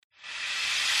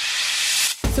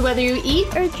So whether you eat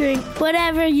or drink,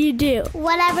 Whatever you do.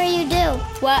 Whatever you do.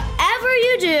 whatever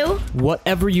you do,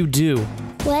 Whatever you do.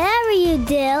 Whatever you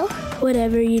do.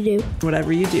 Whatever you do.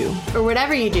 Whatever you do. or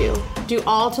whatever you do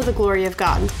all to the glory of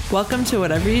God. Welcome to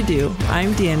Whatever You Do.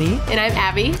 I'm Danny. And I'm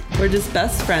Abby. We're just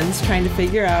best friends trying to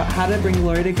figure out how to bring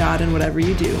glory to God in whatever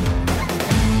you do.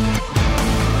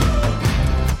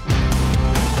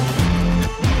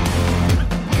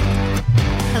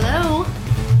 Hello.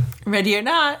 Ready or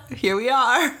not, here we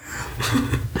are.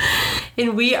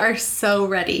 And we are so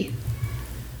ready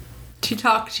to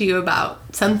talk to you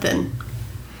about something.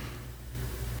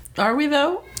 Are we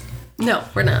though? No,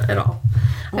 we're not at all.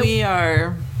 We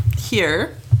are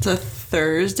here. It's a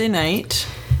Thursday night.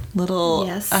 Little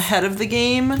Yes. ahead of the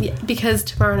game. Yeah, because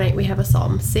tomorrow night we have a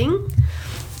psalm sing.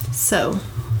 So,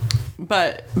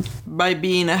 But by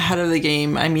being ahead of the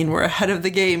game, I mean we're ahead of the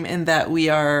game in that we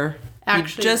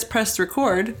Actually- just pressed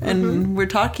record and we're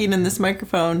talking in this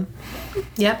microphone.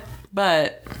 yep.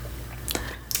 But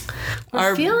We're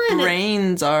our feeling it.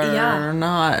 brains are Yeah.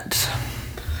 not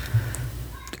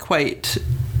quite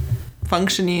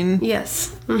functioning.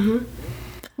 Yes.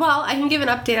 Well, I can give an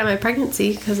update on my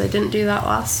pregnancy because I didn't do that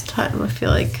last time. I feel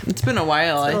like It's been a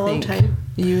while, been a I long think. time.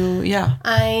 Yeah.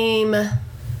 I'm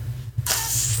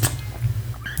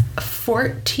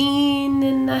 14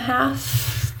 and a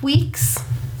half weeks.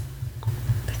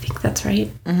 I think that's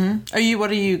right. What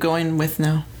are you going with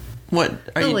now? What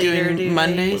are The you later due doing date.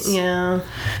 Mondays? Yeah.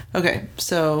 Okay,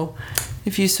 so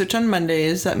if you switch on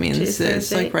Mondays, that means Tuesday, it's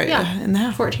Thursday. like right Yeah. in the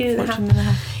half. 14 and a half. 14 and a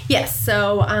half. Yes,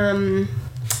 so,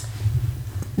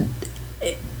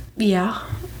 yeah.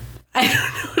 I don't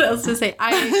know what else to say.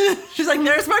 She's like,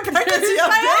 there's my pregnancy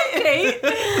update.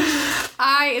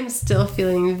 I am still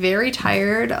feeling very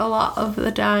tired a lot of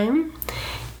the time.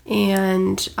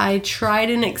 And I tried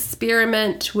an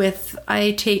experiment with,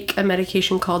 I take a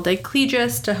medication called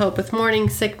Diclegis to help with morning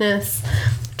sickness.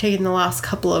 Taken the last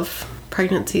couple of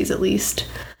pregnancies at least.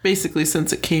 Basically,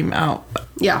 since it came out,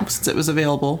 Yeah. since it was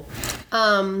available.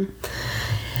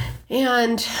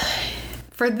 And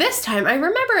for this time, I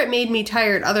remember it made me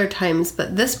tired other times,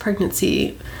 but this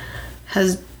pregnancy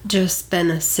has just been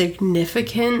a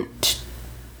significant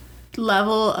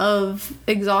level of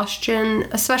exhaustion,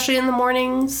 especially in the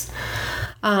mornings.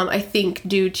 I think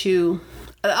due to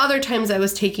other times I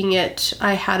was taking it,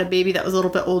 I had a baby that was a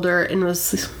little bit older and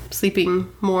was sleeping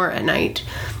more at night.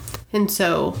 And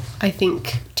so I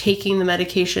think taking the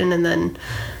medication and then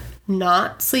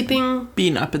not sleeping,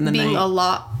 Being up in the being night. a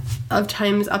lot of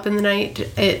times up in the night,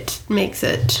 it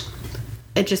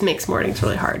just makes mornings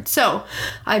really hard. So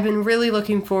I've been really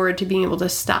looking forward to being able to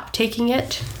stop taking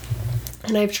it.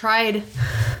 And I've tried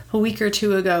a week or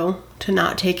two ago to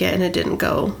not take it and it didn't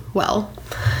go well.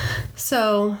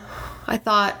 So I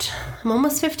thought, I'm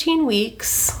almost 15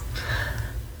 weeks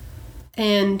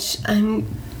and I'm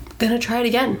gonna try it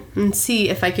again and see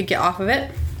if I could get off of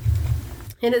it.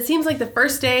 And it seems like the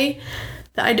first day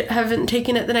that I haven't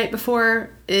taken it the night before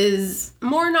is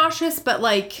more nauseous, but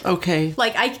like Okay.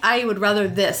 I would rather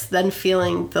this than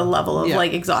feeling the level of Yeah.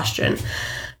 like exhaustion.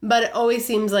 But it always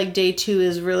seems like day 2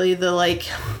 is really the like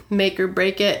make or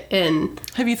break it. And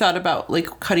Have you thought about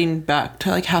like cutting back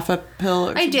to like half a pill?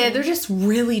 Or I did. They're just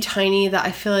really tiny that I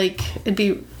feel like it'd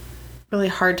be really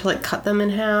hard to like cut them in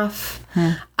half.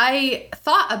 I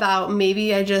thought about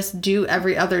maybe I just do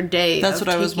every other day. That's of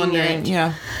what I was taking wondering. it.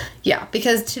 Yeah. Yeah,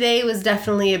 because today was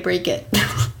definitely a break it.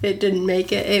 It didn't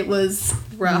make it. It was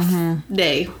rough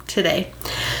day today.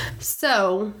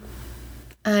 So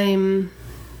I'm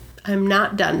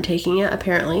not done taking it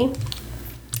apparently.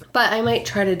 But I might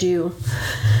try to do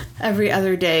every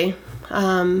other day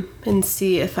and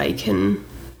see if I can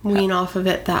wean off of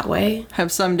it that way.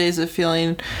 Have some days of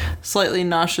feeling slightly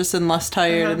nauseous and less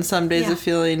tired, and some days Yeah. of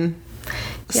feeling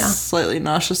Yeah. slightly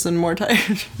nauseous and more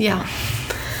tired. Yeah.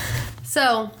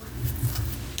 So,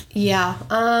 yeah.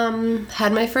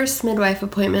 Had my first midwife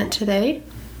appointment today.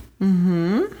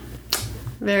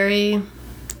 Very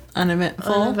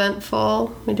Uneventful.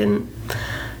 uneventful. We didn't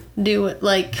do it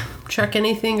like check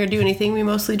anything or do anything. We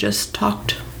mostly just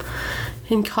talked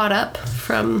and caught up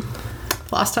from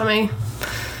last time I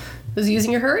was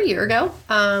using her a year ago.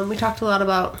 We talked a lot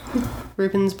about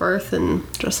Ruben's birth and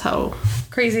just how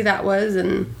crazy that was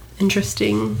and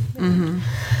interesting.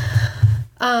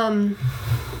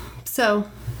 So,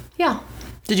 yeah.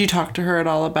 Did you talk to her at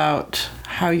all about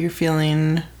how you're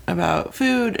feeling about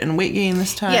food and weight gain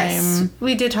this time? Yes,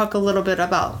 we did talk a little bit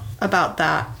about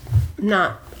that.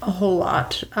 Not a whole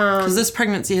lot. Because this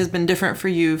pregnancy has been different for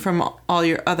you from all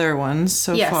your other ones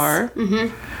so Yes. far.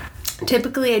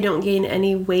 typically I don't gain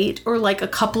any weight or like a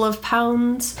couple of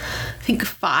pounds. I think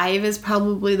 5 is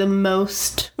probably the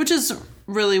most. Which is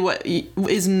really what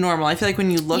is normal. I feel like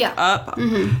when you look up,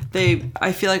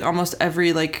 I feel like almost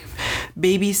every like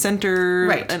baby center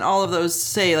and all of those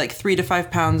say like 3 to 5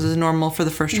 pounds is normal for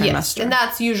the first trimester. Yes, and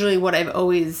that's usually what I've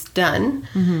always done.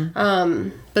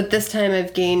 But this time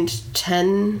I've gained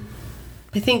 10,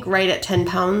 I think right at 10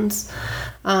 pounds.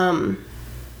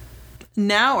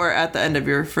 Now or at the end of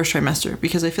your first trimester?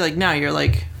 Because I feel like now you're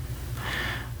like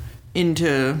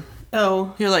into...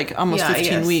 Oh. You're like almost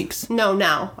 15 weeks. No,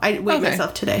 now. I weighed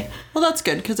myself today. Well, that's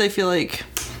good because I feel like...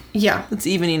 Yeah. It's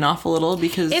evening off a little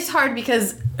because... It's hard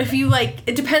because if you like...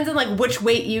 It depends on like which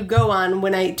weight you go on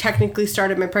when I technically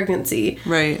started my pregnancy.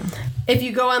 Right. If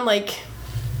you go on like...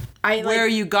 Where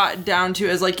you got down to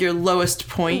as like your lowest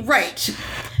point. Right.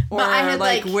 Or but I had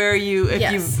like where you...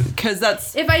 Because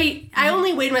that's... If I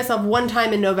only weighed myself one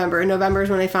time in November. In November is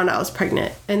when I found out I was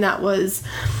pregnant. And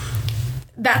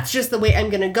that's just the weight I'm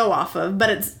going to go off of. But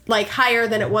it's like higher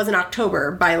than it was in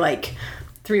October by like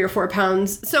 3 or 4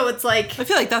 pounds. So it's like... I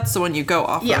feel like that's the one you go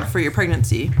off of for your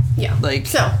pregnancy. Yeah. Like...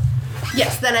 So,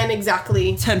 yes, then I'm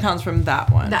exactly... 10 pounds from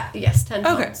that one. 10 pounds.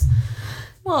 Okay.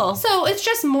 Well... So it's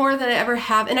just more than I ever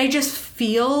have. And I just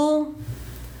feel...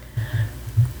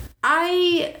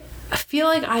 I feel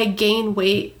like I gain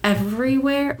weight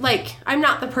everywhere. Like, I'm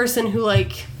not the person who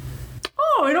like...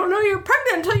 Oh, I don't know you're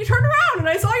pregnant until you turn around and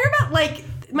I saw your belly. Like,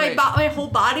 my whole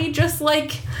body just,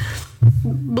 like,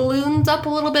 balloons up a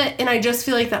little bit. And I just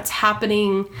feel like that's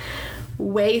happening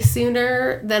way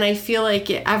sooner than I feel like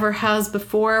it ever has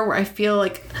before, where I feel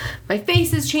like my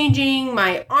face is changing,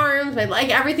 my arms, my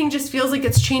leg, everything just feels like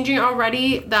it's changing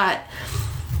already. That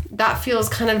feels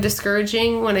kind of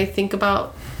discouraging when I think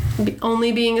about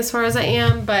only being as far as I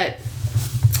am. But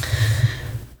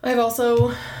I've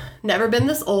also never been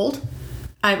this old.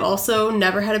 I've also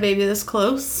never had a baby this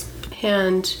close,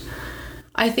 and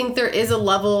I think there is a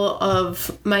level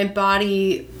of my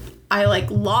body, I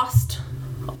like lost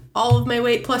all of my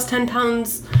weight plus 10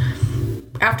 pounds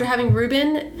after having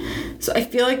Ruben, so I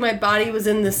feel like my body was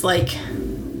in this like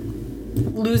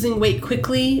losing weight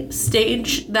quickly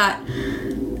stage that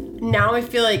now I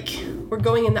feel like we're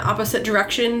going in the opposite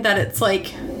direction, that it's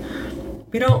like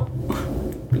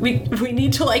we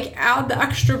need to like add the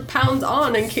extra pounds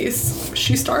on in case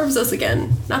she starves us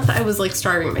again. Not that I was like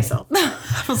starving myself.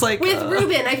 I was like... With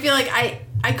Ruben, I feel like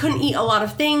I couldn't eat a lot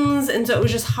of things, and so it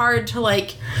was just hard to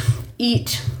like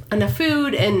eat enough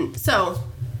food, and so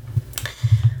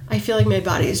I feel like my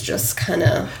body is just kind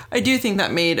of... I do think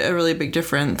that made a really big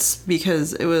difference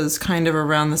because it was kind of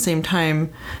around the same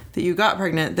time that you got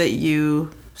pregnant that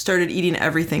you started eating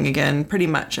everything again, pretty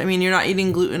much. I mean, you're not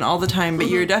eating gluten all the time, but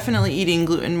you're definitely eating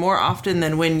gluten more often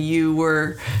than when you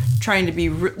were trying to be...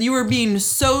 you were being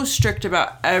so strict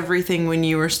about everything when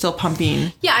you were still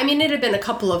pumping. Yeah, I mean, it had been a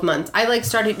couple of months. I like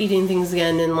started eating things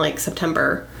again in like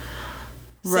September.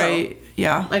 Right, so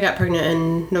yeah. I got pregnant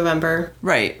in November.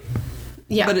 Right.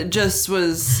 Yeah. But it just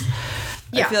was...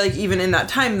 I feel like even in that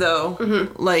time, though,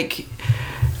 like...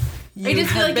 You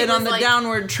just feel had like been it on was the like,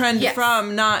 downward trend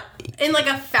from not... In like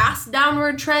a fast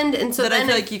downward trend, and so that then I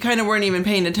feel like you kind of weren't even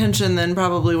paying attention then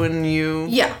probably when you...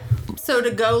 Yeah. So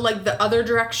to go like the other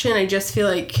direction, I just feel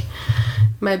like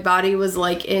my body was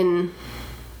like in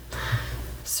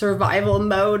survival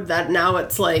mode, that now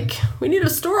it's like, we need to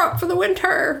store up for the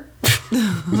winter.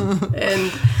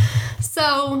 And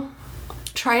so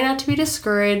try not to be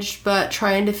discouraged, but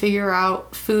trying to figure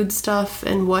out food stuff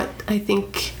and what I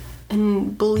think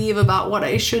and believe about what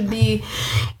I should be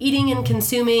eating and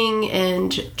consuming,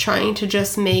 and trying to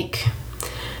just make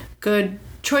good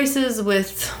choices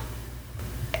with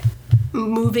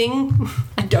moving.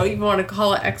 I don't even want to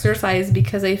call it exercise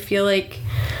because I feel like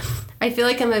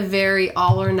I'm a very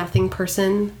all or nothing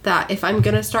person, that if I'm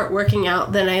gonna start working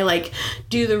out, then I like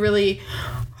do the really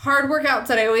hard workouts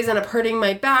that I always end up hurting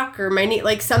my back or my knee,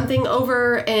 like something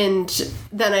over, and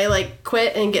then I like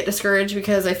quit and get discouraged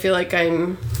because I feel like I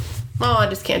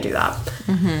just can't do that.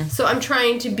 Mm-hmm. So I'm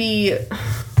trying to be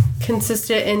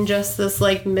consistent in just this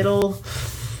like middle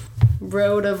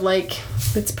road of like,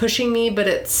 it's pushing me, but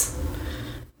it's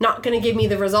not going to give me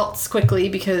the results quickly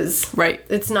because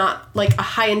it's not like a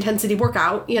high intensity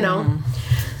workout, you know? Mm-hmm.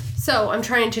 So I'm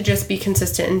trying to just be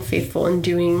consistent and faithful in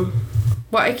doing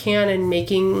what I can and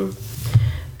making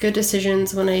good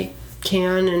decisions when I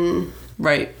can. And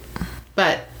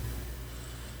but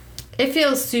it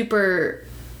feels super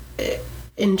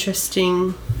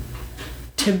interesting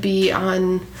to be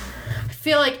on. I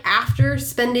feel like after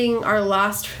spending our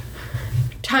last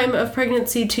time of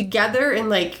pregnancy together and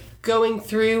like going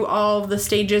through all of the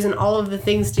stages and all of the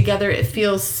things together, it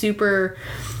feels super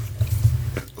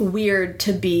weird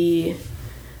to be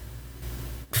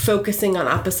focusing on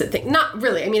opposite things. Not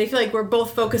really. I mean, I feel like we're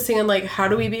both focusing on, like, how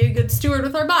do we be a good steward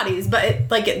with our bodies, but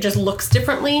it just looks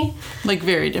differently. Like,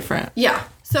 very different. Yeah.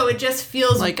 So it just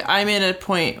feels like I'm in a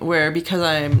point where, because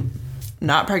I'm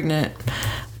not pregnant,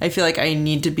 I feel like I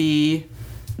need to be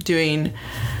doing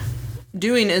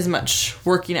as much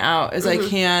working out as I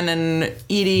can and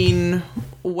eating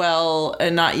well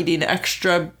and not eating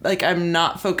extra. Like, I'm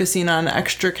not focusing on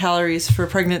extra calories for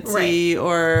pregnancy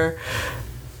or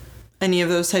any of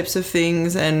those types of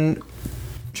things, and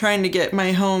trying to get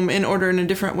my home in order in a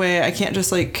different way. I can't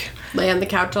just, like, lay on the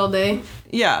couch all day.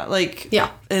 Yeah, like,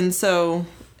 yeah. And so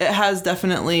it has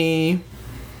definitely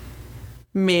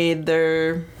made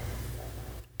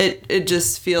it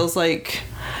just feels like,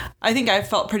 I think I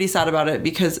felt pretty sad about it,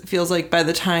 because it feels like by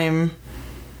the time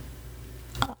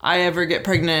I ever get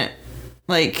pregnant,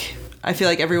 like, I feel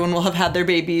like everyone will have had their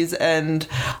babies, and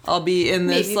I'll be in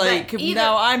this,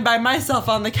 now I'm by myself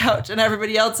on the couch, and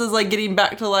everybody else is, like, getting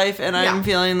back to life, and I'm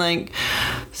feeling like,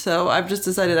 so I've just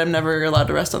decided I'm never allowed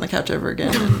to rest on the couch ever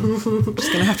again. I'm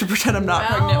just gonna have to pretend I'm not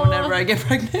pregnant whenever I get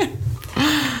pregnant.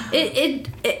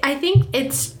 I think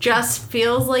it's just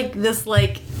feels like this,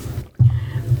 like,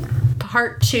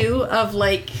 part 2 of,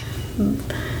 like,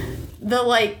 the,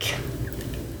 like,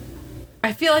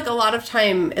 I feel like a lot of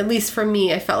time, at least for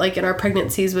me, I felt like in our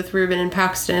pregnancies with Ruben and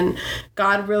Paxton,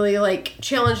 God really, like,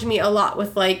 challenged me a lot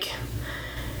with, like,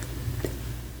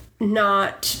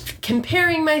 not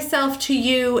comparing myself to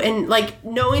you, and, like,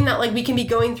 knowing that, like, we can be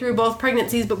going through both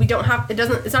pregnancies, but we don't have,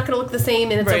 it's not going to look the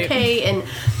same, and it's okay. And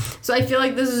so I feel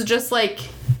like this is just, like,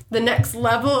 the next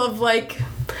level of, like,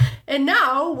 and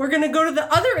now we're going to go to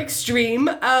the other extreme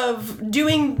of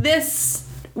doing this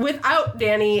without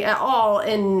Danny at all,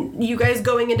 and you guys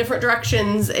going in different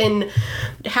directions and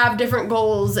have different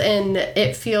goals, and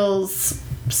it feels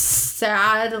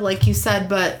sad, like you said,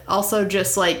 but also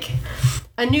just, like,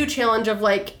 a new challenge of,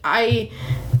 like, I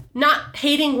not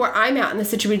hating where I'm at in the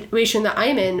situation that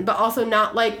I'm in, but also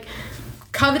not, like,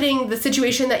 coveting the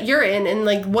situation that you're in and,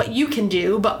 like, what you can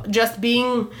do, but just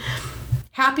being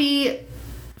happy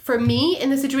for me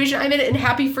in the situation I'm in, and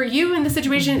happy for you in the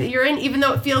situation that you're in, even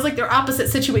though it feels like they're opposite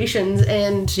situations.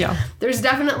 And there's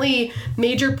definitely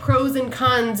major pros and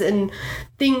cons and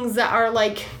things that are,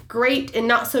 like, great and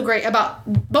not so great about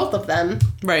both of them.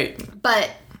 Right.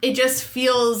 But it just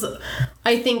feels,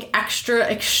 I think, extra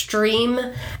extreme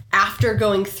after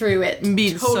going through it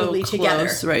being totally so together.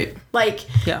 Close, right. Like,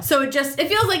 so it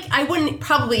feels like I wouldn't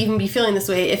probably even be feeling this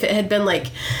way if it had been, like,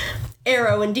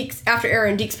 Arrow and Deke's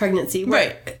pregnancy,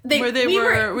 where we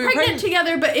were pregnant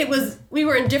together, but we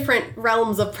were in different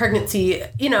realms of pregnancy,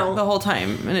 you know, the whole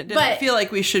time, and it didn't feel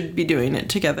like we should be doing it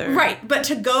together, right? But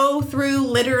to go through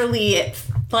literally it,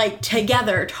 like,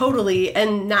 together totally,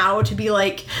 and now to be,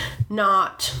 like,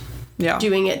 not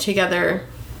doing it together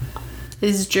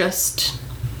is just,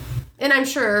 and I'm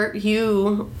sure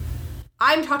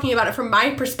I'm talking about it from my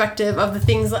perspective of the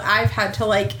things that I've had to,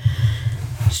 like,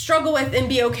 struggle with and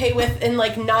be okay with, and,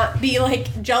 like, not be,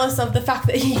 like, jealous of the fact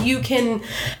that you can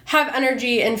have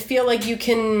energy and feel like you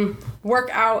can work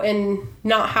out and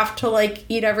not have to, like,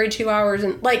 eat every 2 hours.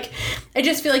 And, like, I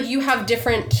just feel like you have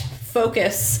different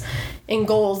focus and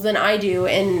goals than I do,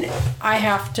 and I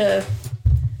have to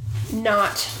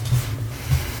not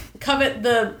covet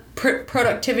the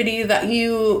productivity that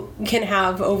you can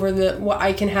have over what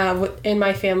I can have in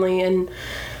my family. And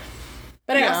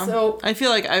but I guess so. I feel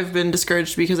like I've been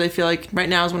discouraged because I feel like right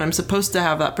now is when I'm supposed to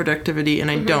have that productivity, and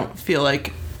I don't feel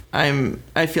like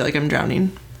I feel like I'm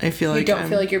drowning. I feel like you don't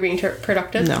feel like you're being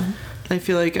productive? No. I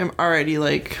feel like I'm already,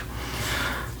 like,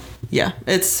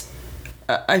 it's,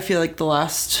 I feel like the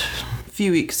last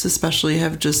few weeks especially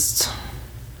have just,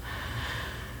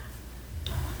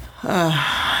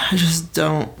 I just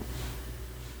don't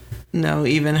know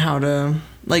even how to,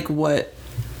 like, what,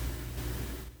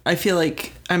 I feel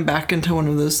like I'm back into one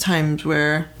of those times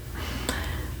where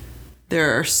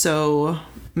there are so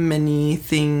many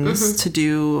things to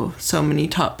do, so many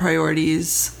top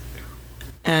priorities,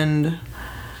 and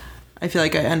I feel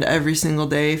like I end every single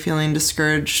day feeling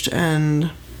discouraged and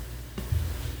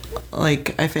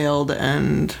like I failed,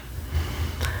 and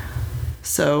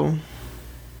so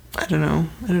I don't know.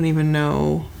 I don't even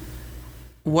know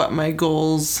what my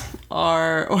goals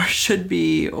are or should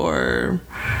be, or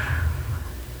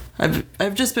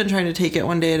I've just been trying to take it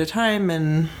one day at a time,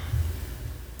 and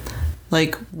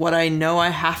like what I know I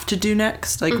have to do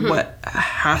next, like what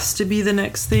has to be the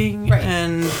next thing. Right.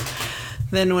 And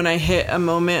then when I hit a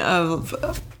moment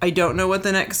of I don't know what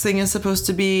the next thing is supposed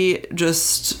to be,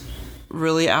 just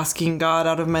really asking God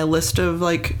out of my list of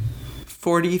like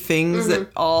 40 things that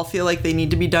all feel like they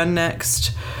need to be done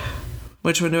next.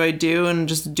 Which one do I do? And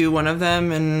just do one of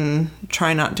them and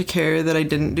try not to care that I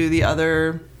didn't do the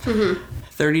other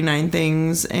 39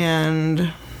 things.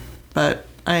 But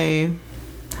I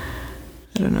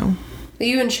don't know.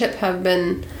 You and Chip have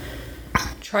been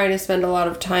trying to spend a lot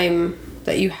of time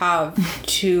that you have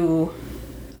to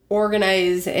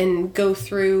organize and go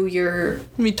through your...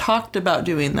 We talked about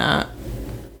doing that.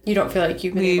 You don't feel like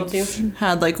you've been able to? We've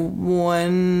had like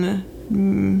one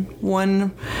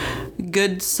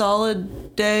good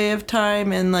solid day of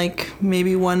time and like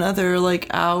maybe one other like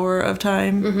hour of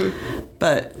time.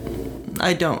 But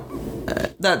I don't...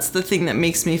 that's the thing that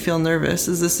makes me feel nervous,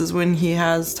 is this is when he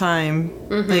has time.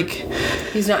 Like,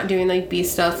 he's not doing like B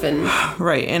stuff and...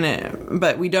 Right,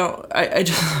 but we don't... I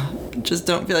just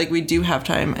don't feel like we do have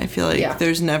time. I feel like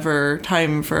there's never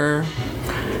time for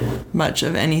much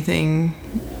of anything.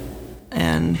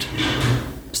 And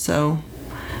so,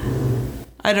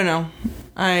 I don't know.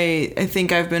 I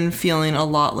think I've been feeling a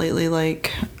lot lately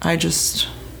like I just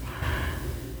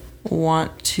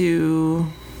want to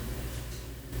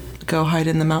go hide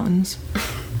in the mountains.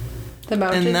 The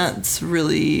mountains? And that's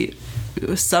really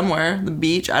somewhere, the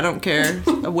beach, I don't care,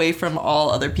 away from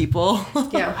all other people.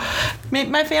 Yeah.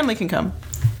 My family can come,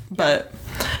 but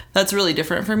that's really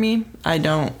different for me. I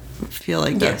don't feel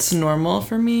like that's normal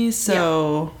for me,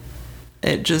 so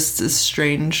it just is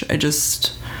strange. I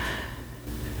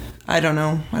don't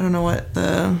know what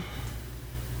the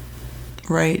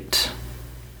right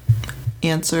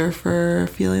answer for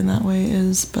feeling that way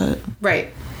is, but...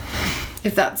 Right.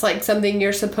 If that's like something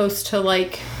you're supposed to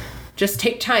like just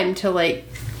take time to like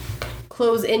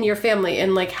close in your family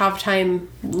and like have time,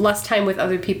 less time with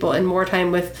other people and more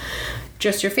time with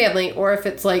just your family, or if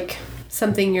it's like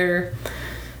something you're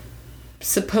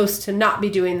supposed to not be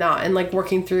doing that and like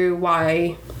working through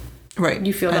why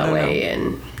you feel that way.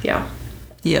 And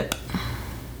Yep.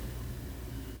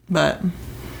 But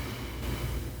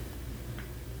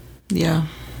yeah.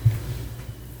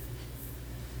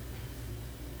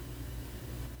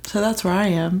 So that's where I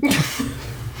am.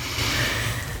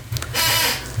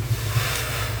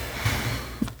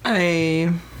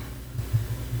 I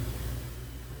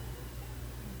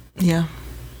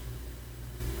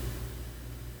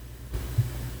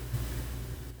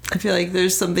feel like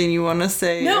there's something you want to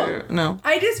say. No.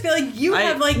 I just feel like you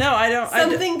have like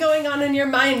something going on in your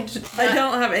mind. I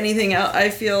don't have anything else. I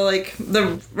feel like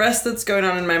the rest that's going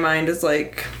on in my mind is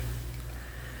like,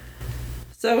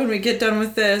 so when we get done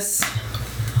with this,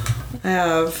 I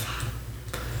have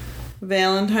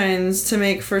Valentine's to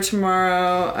make for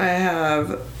tomorrow. I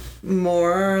have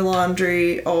more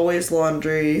laundry, always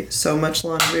laundry, so much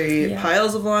laundry,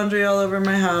 piles of laundry all over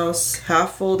my house,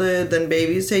 half folded, then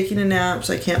baby's taking a nap,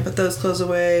 so I can't put those clothes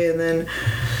away, and then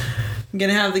I'm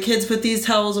gonna have the kids put these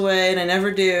towels away, and I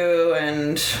never do,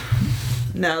 and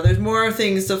now there's more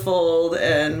things to fold,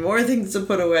 and more things to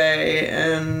put away,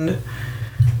 and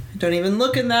I don't even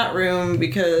look in that room,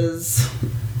 because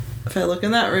if I look in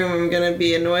that room, I'm gonna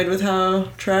be annoyed with how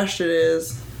trashed it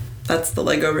is. That's the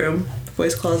Lego room.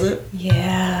 Boys' closet.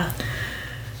 Yeah.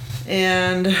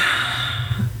 And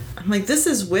I'm like, this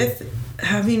is with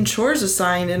having chores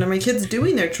assigned and my kids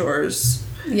doing their chores.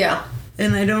 Yeah.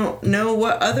 And I don't know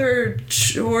what other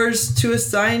chores to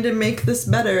assign to make this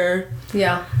better.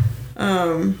 Yeah.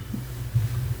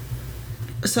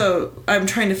 So I'm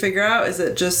trying to figure out, is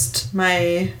it just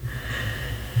my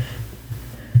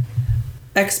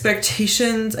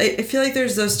expectations? I feel like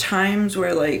there's those times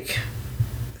where like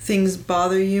things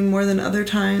bother you more than other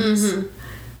times.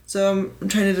 So I'm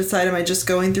trying to decide, am I just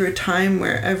going through a time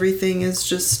where everything is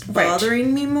just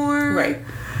bothering me more? Right.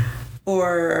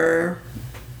 Or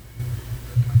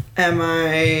am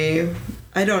I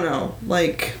don't know,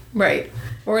 like... Right.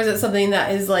 Or is it something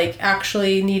that is like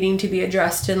actually needing to be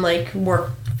addressed and like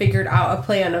figured out a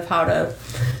plan of how to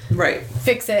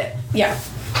fix it? Yeah.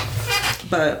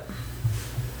 But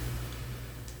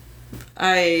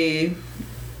I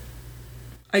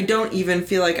don't even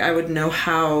feel like I would know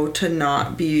how to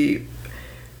not be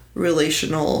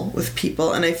relational with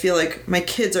people. And I feel like my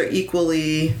kids are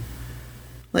equally,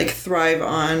 like, thrive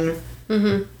on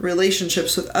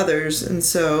relationships with others. And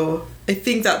so I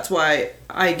think that's why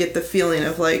I get the feeling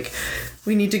of, like,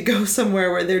 we need to go somewhere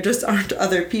where there just aren't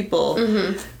other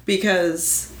people.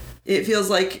 Because it feels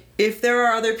like if there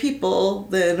are other people,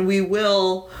 then we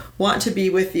will want to be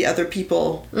with the other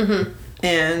people.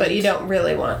 But you don't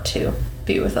really want to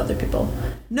be with other people.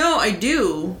 No, I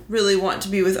do really want to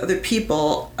be with other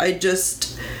people. I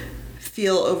just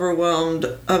feel overwhelmed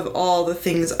of all the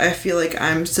things I feel like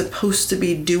I'm supposed to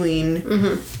be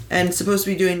doing and supposed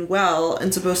to be doing well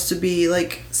and supposed to be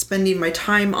like spending my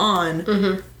time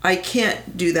on. I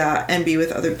can't do that and be with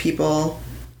other people.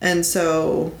 And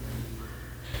so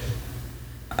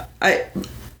I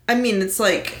mean, it's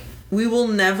like we will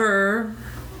never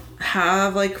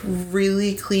have like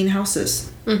really clean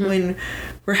houses when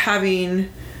we're having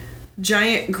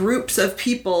giant groups of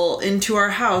people into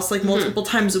our house like multiple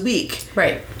times a week.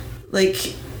 Right.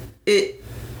 Like it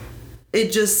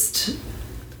just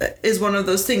is one of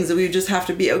those things that we just have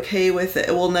to be okay with.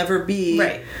 It will never be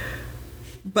Right.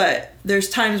 But there's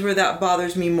times where that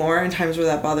bothers me more and times where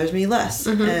that bothers me less.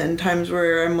 And times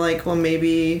where I'm like, well,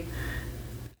 maybe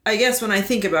I guess when I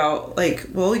think about like,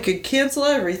 well, we could cancel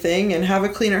everything and have a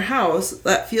cleaner house,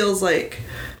 that feels like,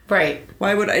 Right.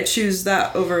 why would I choose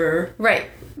that over Right.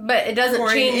 But it doesn't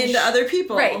pouring change into other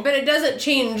people? Right, but it doesn't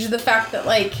change the fact that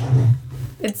like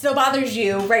it still bothers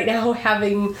you right now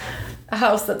having a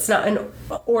house that's not in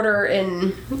order,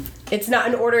 and it's not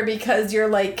in order because you're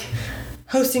like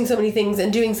hosting so many things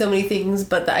and doing so many things,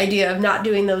 but the idea of not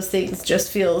doing those things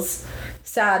just feels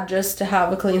sad just to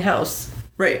have a clean house.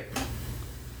 Right.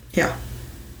 Yeah.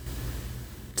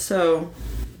 So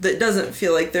that doesn't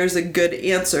feel like there's a good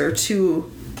answer to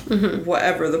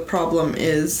whatever the problem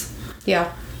is.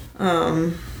 Yeah.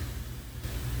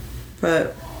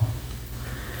 But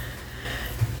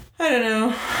I don't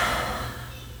know.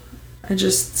 I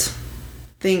just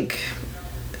think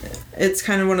it's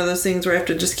kind of one of those things where I have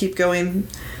to just keep going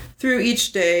through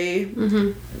each day,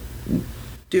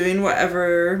 doing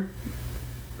whatever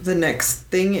the next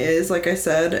thing is, like I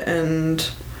said,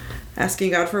 and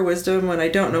asking God for wisdom when I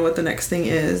don't know what the next thing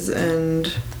is,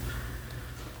 and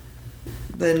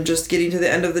then just getting to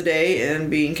the end of the day and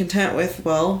being content with,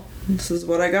 well, this is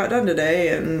what I got done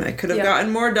today, and I could have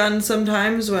gotten more done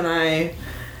sometimes when I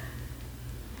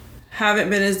haven't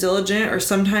been as diligent, or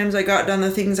sometimes I got done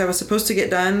the things I was supposed to get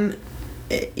done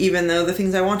even though the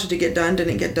things I wanted to get done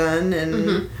didn't get done,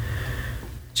 and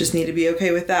just need to be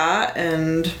okay with that.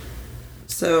 And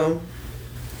so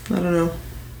I don't know.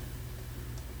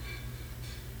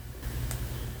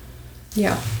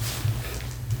 Yeah.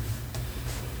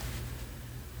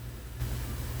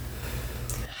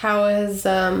 How has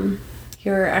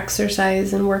your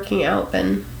exercise and working out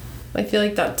been? I feel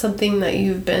like that's something that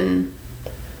you've been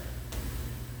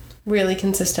really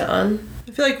consistent on.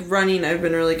 I feel like running I've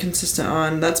been really consistent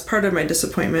on. That's part of my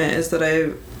disappointment, is that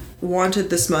I wanted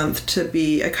this month to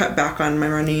be, I cut back on my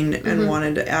running and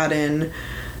wanted to add in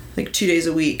like 2 days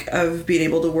a week of being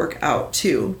able to work out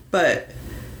too. But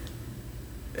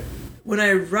when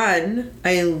I run,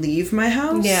 I leave my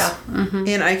house. Yeah.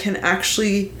 And I can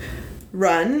actually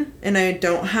run, and I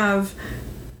don't have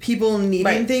people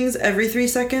needing things every 3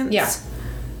 seconds. Yeah.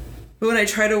 But when I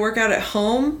try to work out at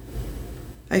home,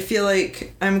 I feel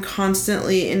like I'm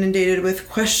constantly inundated with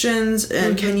questions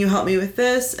and can you help me with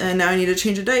this? And now I need to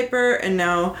change a diaper, and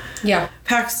now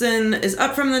Paxton is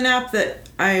up from the nap that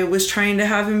I was trying to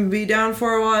have him be down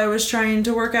for while I was trying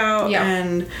to work out.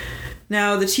 And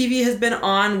now the TV has been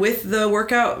on with the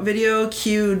workout video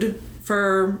queued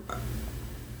for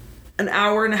an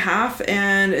hour and a half,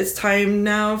 and it's time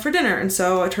now for dinner, and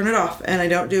so I turn it off and I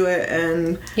don't do it,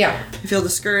 and I feel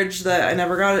discouraged that I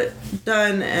never got it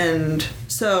done. And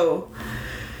so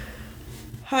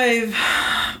I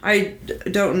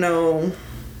don't know,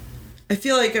 I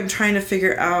feel like I'm trying to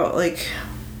figure out, like,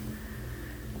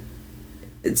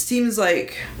 it seems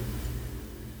like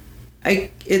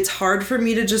it's hard for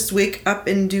me to just wake up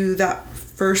and do that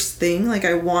first thing. Like,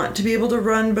 I want to be able to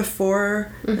run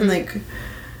before and like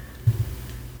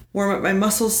warm up my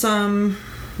muscles some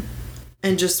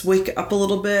and just wake up a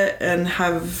little bit and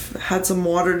have had some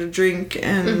water to drink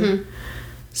and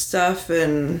stuff.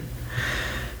 And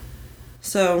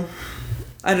so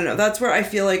I don't know, that's where I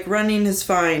feel like running is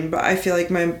fine, but I feel like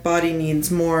my body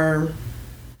needs more.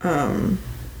 I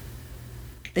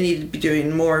need to be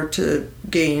doing more to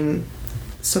gain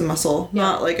some muscle.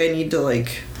 Not like I need to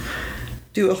like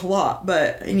do a lot,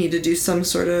 but I need to do some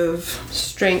sort of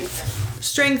strength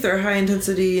or high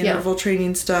intensity interval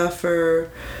training stuff,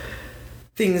 or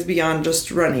things beyond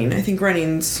just running. I think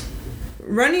running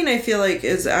I feel like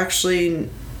is actually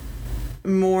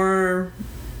more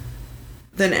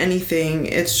than anything,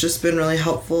 it's just been really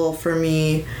helpful for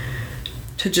me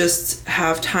to just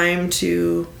have time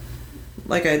to,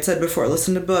 like I had said before,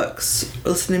 listen to books,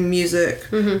 listen to music,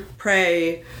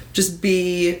 pray, just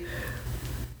be.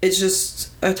 It's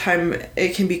just a time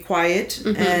it can be quiet,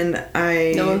 and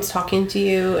no one's talking to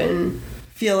you, and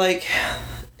feel like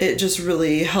it just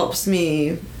really helps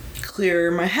me clear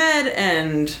my head.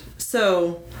 And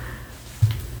so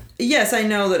yes, I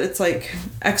know that it's like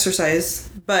exercise,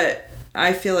 but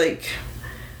I feel like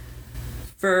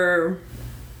for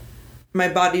my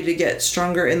body to get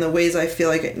stronger in the ways I feel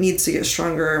like it needs to get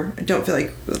stronger, I don't feel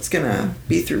like it's gonna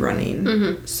be through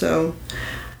running. So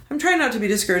I'm trying not to be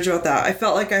discouraged about that. I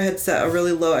felt like I had set a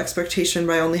really low expectation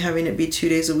by only having it be 2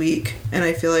 days a week, and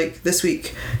I feel like this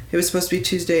week it was supposed to be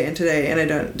Tuesday and today, and I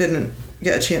didn't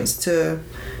get a chance to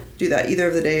do that either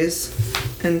of the days.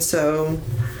 And so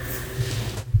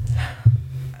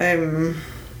I'm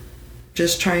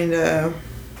just trying to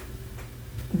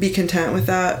be content with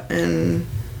that, and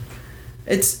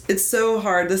it's so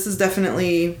hard. This is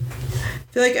definitely,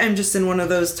 I feel like I'm just in one of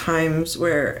those times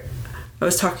where I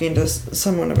was talking to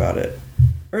someone about it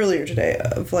earlier today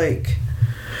of like,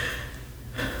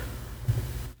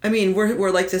 I mean,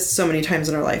 we're like this so many times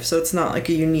in our life, so it's not like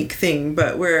a unique thing,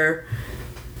 but where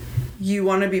you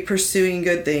want to be pursuing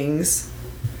good things,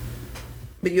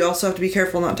 but you also have to be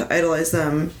careful not to idolize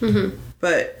them.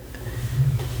 But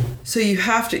so you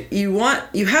have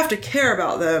to care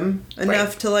about them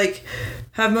enough to like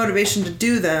have motivation to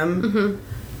do them.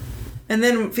 And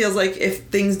then it feels like if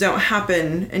things don't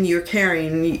happen and you're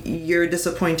caring, you're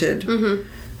disappointed.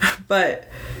 But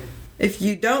if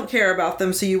you don't care about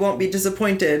them so you won't be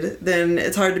disappointed, then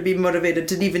it's hard to be motivated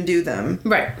to even do them.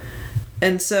 Right.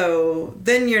 And so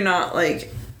then you're not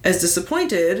like as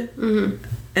disappointed,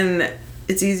 and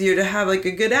it's easier to have like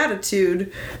a good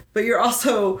attitude, but you're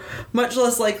also much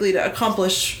less likely to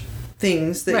accomplish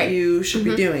things that you should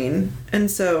be doing. And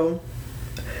so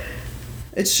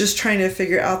it's just trying to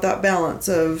figure out that balance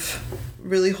of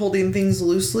really holding things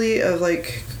loosely, of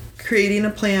like creating a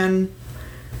plan,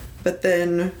 but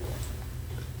then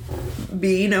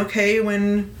being okay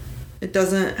when it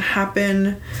doesn't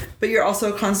happen. But you're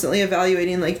also constantly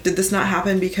evaluating, like, did this not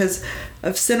happen because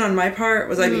of sin on my part?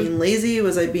 Was I being lazy?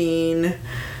 Was I being,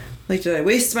 like, did I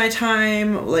waste my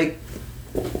time? Like,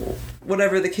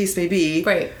 whatever the case may be.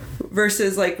 Right.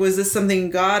 Versus, like, was this something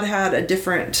God had a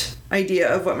different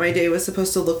idea of what my day was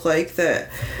supposed to look like, that,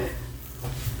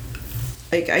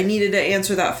 like, I needed to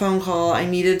answer that phone call, I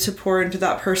needed to pour into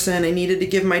that person, I needed to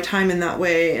give my time in that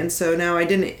way, and so now I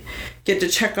didn't get to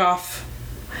check off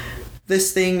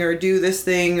this thing or do this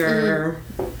thing, or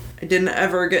I didn't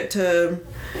ever get to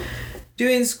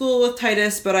doing school with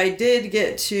Titus, but I did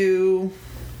get to,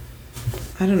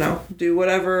 I don't know, do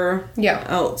whatever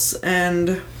else.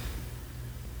 And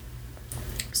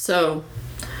so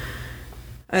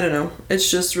I don't know,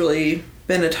 it's just really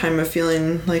been a time of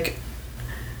feeling like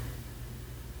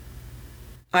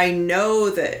I know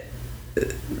that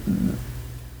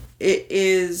it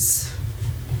is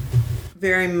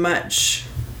very much,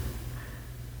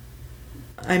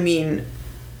 I mean,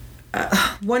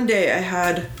 one day I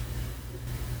had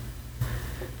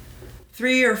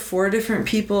 3 or 4 different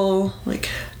people like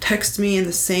text me in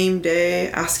the same day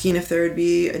asking if there would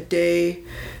be a day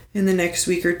in the next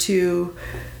week or two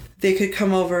they could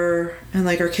come over and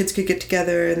like our kids could get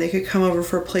together and they could come over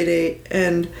for a play date.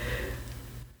 And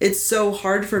it's so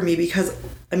hard for me because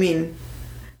I mean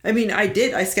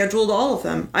I scheduled all of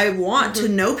them. I want to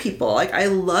know people. Like, I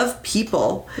love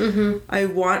people. I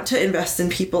want to invest in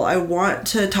people. I want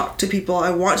to talk to people.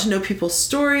 I want to know people's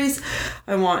stories.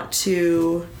 I want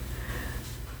to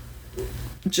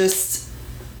just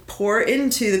pour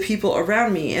into the people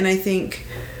around me. And I think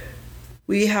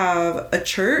we have a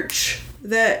church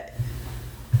that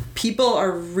people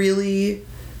are really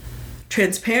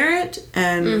transparent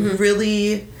and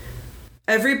really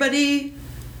everybody,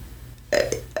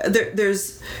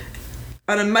 there's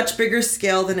on a much bigger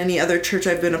scale than any other church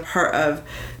I've been a part of.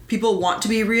 People want to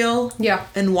be real,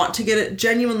 and want to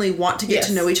genuinely want to get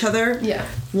to know each other,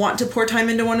 want to pour time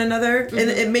into one another, and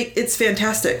it's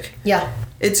fantastic.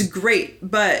 It's great,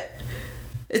 but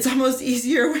it's almost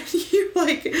easier when you're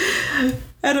like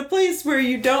at a place where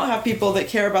you don't have people that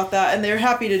care about that, and they're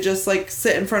happy to just like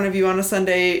sit in front of you on a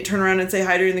Sunday, turn around and say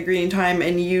hi during the greeting time,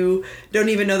 and you don't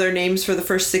even know their names for the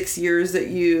first 6 years that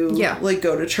you like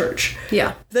go to church.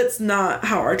 That's not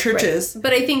how our church is.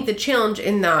 But I think the challenge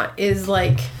in that is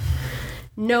like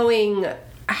knowing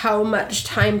how much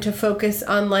time to focus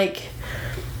on like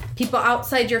people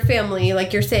outside your family,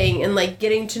 like you're saying, and like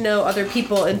getting to know other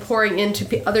people and pouring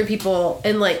into other people,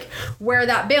 and like where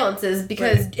that balance is,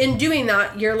 because in doing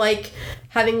that you're like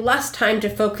having less time to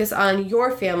focus on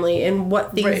your family and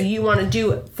what things you want to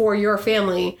do for your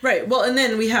family. Well, and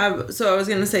then we have, so I was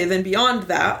going to say, then beyond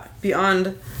that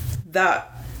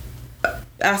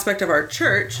aspect of our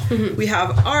church, we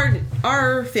have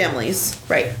our families,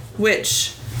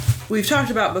 which we've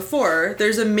talked about before.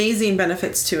 There's amazing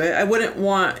benefits to it. I wouldn't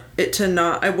want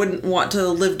to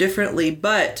live differently,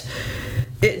 but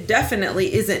it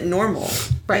definitely isn't normal.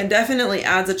 Right. And definitely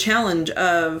adds a challenge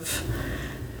of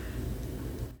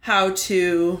how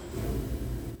to...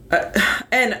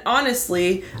 and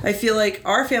honestly, I feel like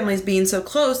our families being so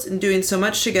close and doing so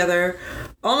much together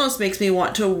almost makes me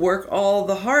want to work all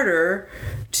the harder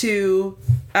to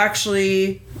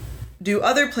actually do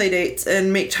other play dates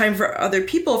and make time for other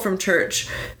people from church,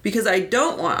 because I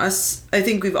don't want us, I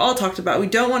think we've all talked about, we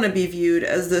don't want to be viewed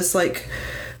as this like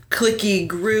cliquey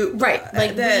group. Right.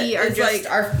 Like that we are is, just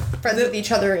like, are friends with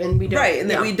each other and we don't. Right. And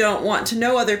that we don't want to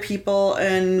know other people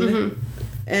and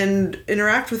and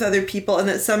interact with other people, and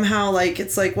that somehow like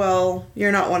it's like, well,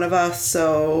 you're not one of us,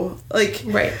 so like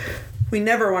Right. we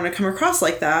never want to come across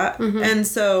like that. And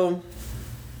so,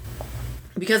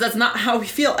 because that's not how we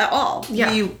feel at all.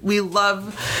 Yeah. We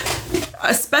love,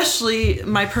 especially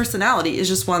my personality is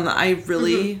just one that I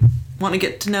really want to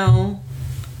get to know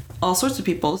all sorts of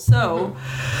people. So,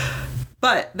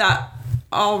 but that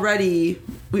already,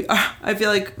 I feel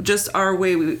like just our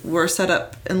way we're set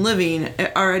up and living,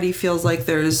 it already feels like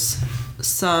there's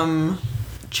some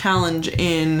challenge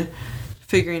in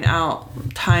figuring out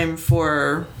time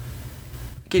for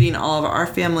getting all of our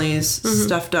family's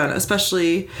stuff done,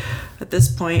 especially at this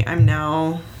point. I'm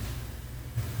now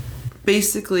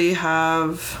basically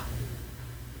have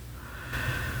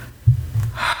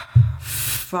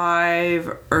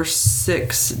 5 or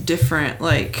 6 different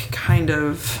like kind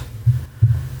of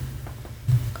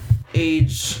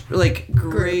age, like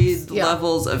grade Groups, yeah.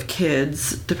 levels of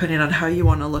kids, depending on how you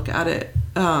want to look at it.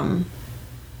 I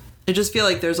just feel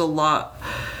like there's a lot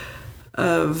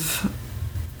of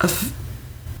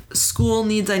school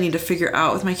needs I need to figure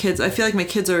out with my kids. I feel like my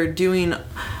kids are doing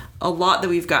a lot that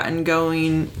we've gotten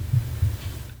going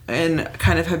and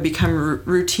kind of have become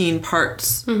routine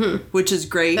parts, which is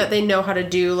great. That they know how to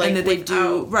do, like, and that they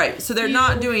do, right. So they're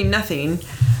not doing nothing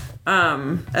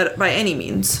by any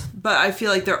means. But I feel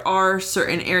like there are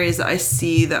certain areas that I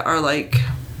see that are like,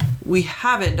 we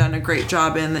haven't done a great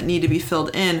job in, that need to be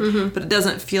filled in, but it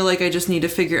doesn't feel like I just need to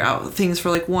figure out things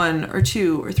for like 1 or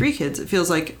 2 or 3 kids. It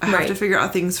feels like I have to figure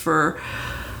out things for,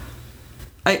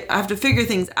 I have to figure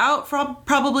things out for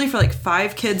probably for like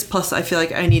 5 kids, plus I feel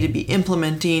like I need to be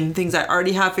implementing things I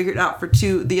already have figured out for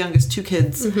the youngest 2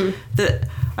 kids that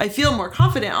I feel more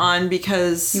confident on,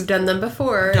 because you've done them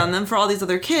before. I've done them for all these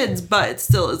other kids, but it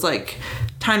still is like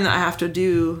time that I have to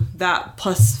do that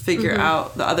plus figure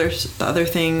out the other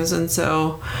things. And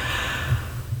so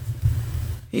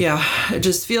yeah, it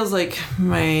just feels like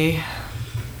when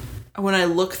I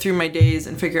look through my days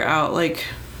and figure out like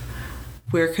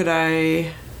where could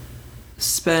I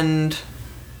spend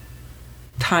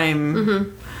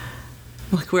time,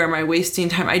 like where am I wasting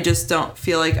time, I just don't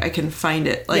feel like I can find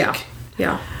it. Like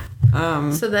yeah.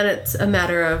 So then it's a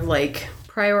matter of like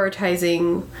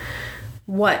prioritizing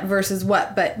what versus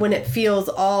what, but when it feels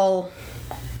all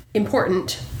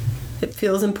important, it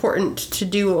feels important to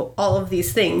do all of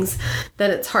these things,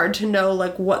 then it's hard to know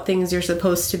like what things you're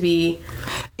supposed to be.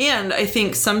 And I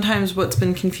think sometimes what's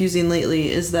been confusing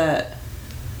lately is that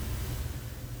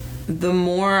the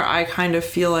more I kind of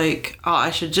feel like, oh,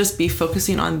 I should just be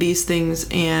focusing on these things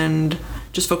and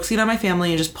just focusing on my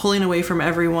family and just pulling away from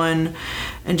everyone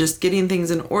and just getting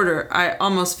things in order, I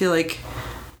almost feel like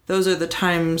those are the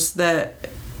times that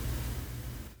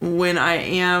when I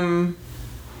am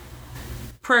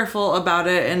prayerful about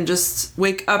it and just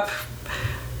wake up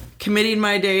committing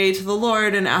my day to the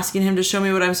Lord and asking him to show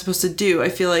me what I'm supposed to do, I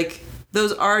feel like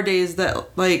those are days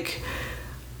that like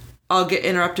I'll get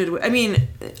interrupted with. I mean,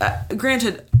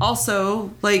 granted,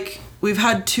 also like we've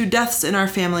had 2 deaths in our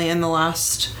family in the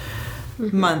last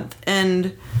month,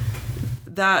 and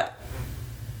that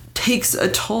takes a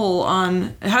toll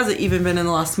on, it hasn't even been in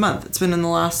the last month, it's been in the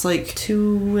last like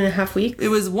 2.5 weeks. It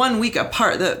was 1 week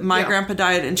apart that my grandpa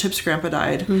died and Chip's grandpa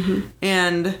died.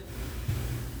 And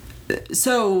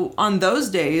so on those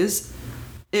days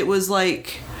it was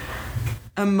like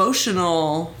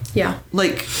emotional,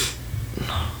 like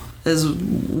as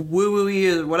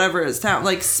woo-woo-y or whatever it sounds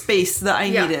like, space that I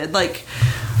needed, like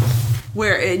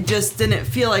where it just didn't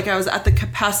feel like I was at the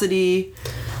capacity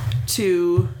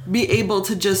to be able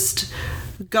to just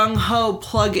gung-ho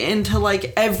plug into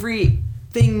like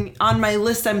everything on my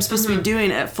list I'm supposed to be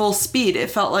doing at full speed. It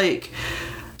felt like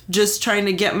just trying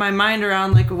to get my mind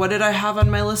around like, what did I have on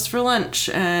my list for lunch,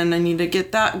 and I need to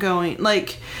get that going.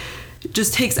 Like, it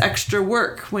just takes extra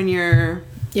work when you're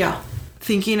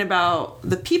thinking about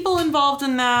the people involved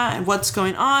in that and what's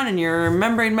going on, and you're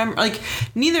remembering like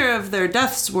neither of their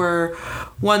deaths were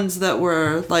ones that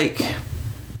were like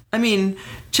I mean,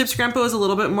 Chip's grandpa was a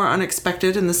little bit more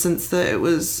unexpected in the sense that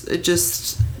it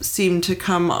just seemed to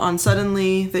come on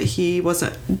suddenly, that he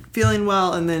wasn't feeling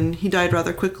well, and then he died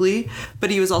rather quickly. But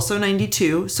he was also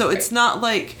 92. So it's not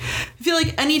like, I feel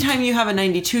like anytime you have a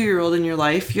 92-year-old in your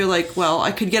life, you're like, well,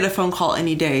 I could get a phone call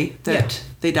any day that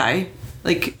they die.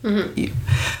 Like,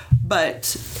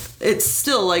 but it's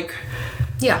still like,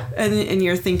 and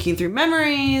you're thinking through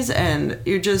memories, and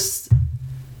you're just,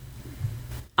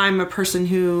 I'm a person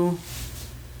who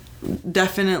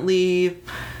definitely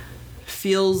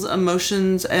feels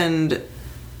emotions and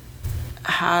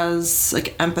has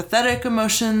like empathetic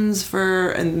emotions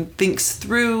and thinks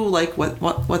through like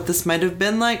what this might have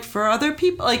been like for other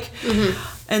people, like,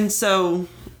 and so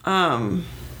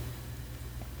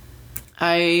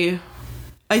I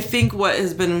think what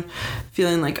has been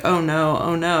feeling like oh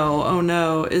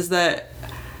no is that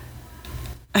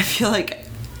I feel like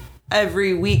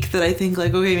every week that I think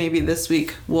like, okay, maybe this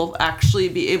week we'll actually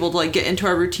be able to like get into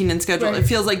our routine and schedule. Right. It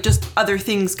feels like just other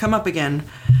things come up again.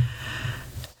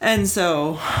 And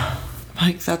so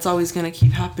like that's always going to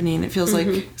keep happening. It feels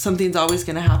like something's always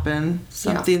going to happen.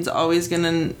 Something's always going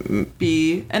to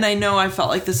be, and I know I felt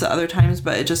like this at other times,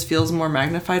 but it just feels more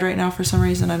magnified right now for some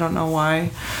reason. I don't know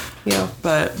why. Yeah.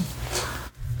 But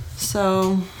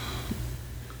so.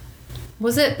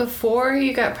 Was it before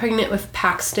you got pregnant with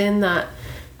Paxton that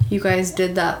you guys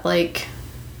did that like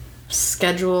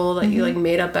schedule that you like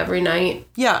made up every night?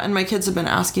 Yeah, and my kids have been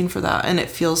asking for that, and it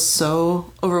feels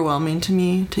so overwhelming to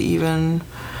me to even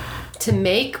to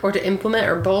make or to implement,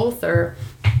 or both, or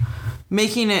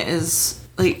making it is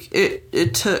like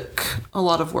it took a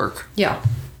lot of work. Yeah.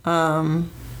 And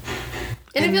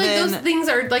I feel like those things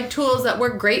are like tools that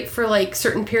work great for like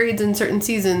certain periods and certain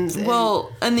seasons.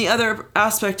 Well, and the other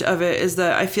aspect of it is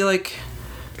that I feel like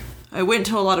I went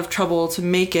to a lot of trouble to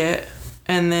make it,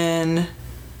 and then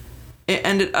it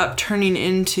ended up turning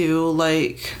into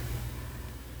like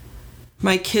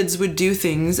my kids would do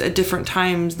things at different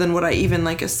times than what I even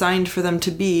like assigned for them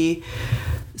to be.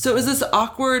 So it was this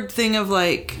awkward thing of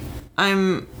like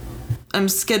I'm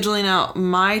scheduling out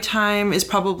my time is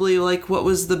probably like what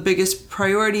was the biggest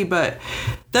priority, but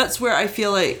that's where I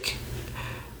feel like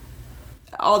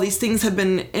all these things have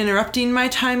been interrupting my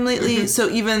time lately. So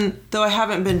even though I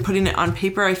haven't been putting it on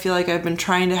paper, I feel like I've been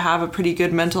trying to have a pretty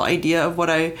good mental idea of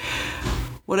what I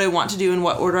want to do and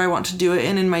what order I want to do it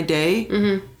in my day.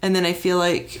 And then I feel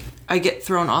like I get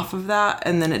thrown off of that,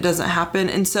 and then it doesn't happen.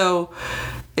 And so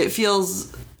it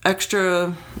feels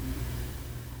extra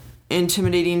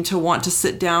intimidating to want to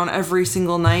sit down every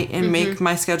single night and make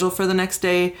my schedule for the next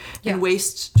day and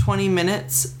waste 20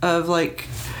 minutes of like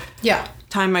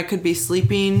time I could be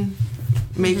sleeping,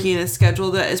 making a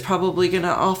schedule that is probably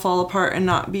gonna all fall apart and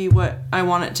not be what I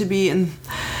want it to be. And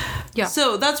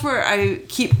so that's where I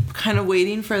keep kind of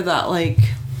waiting for that like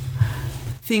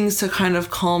things to kind of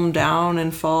calm down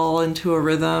and fall into a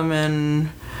rhythm, and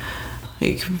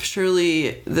like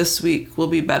surely this week will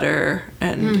be better,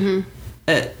 and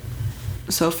it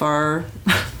so far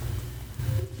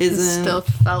isn't. Still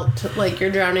felt like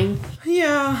you're drowning.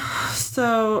 Yeah.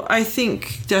 So I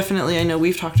think definitely, I know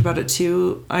we've talked about it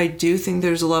too, I do think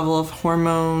there's a level of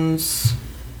hormones.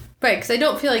 Right, because I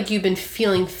don't feel like you've been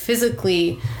feeling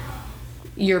physically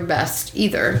your best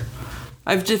either.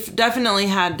 I've definitely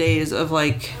had days of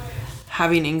like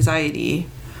having anxiety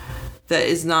that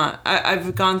is not,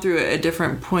 I've gone through it at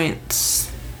different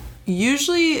points.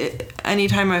 Usually,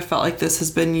 anytime I felt like this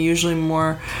has been usually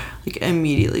more like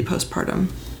immediately postpartum.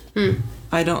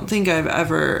 I don't think I've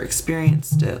ever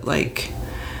experienced it like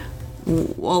a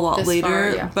lot this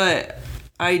later, far, but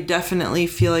I definitely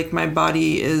feel like my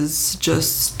body is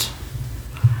just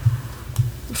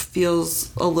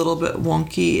feels a little bit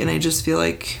wonky, and I just feel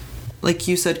like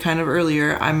you said kind of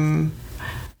earlier,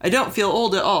 I don't feel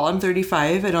old at all. I'm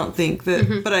 35. I don't think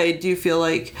that, but I do feel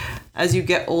like as you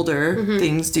get older,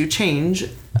 things do change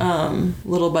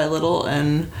little by little.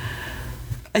 And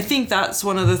I think that's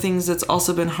one of the things that's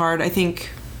also been hard. I think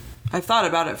I've thought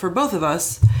about it for both of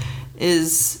us,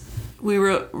 is we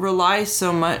rely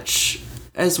so much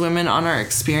as women on our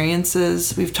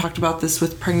experiences. We've talked about this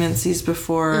with pregnancies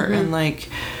before, and like,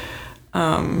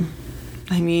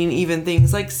 I mean, even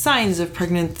things like signs of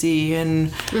pregnancy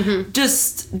and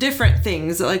just different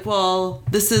things. Like, well,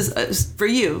 this is for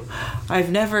you.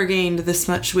 I've never gained this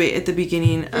much weight at the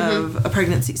beginning of a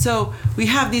pregnancy. So we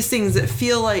have these things that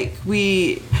feel like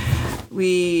we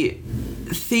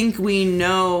think we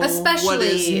know, especially what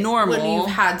is normal. When you've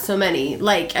had so many.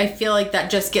 Like, I feel like that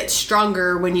just gets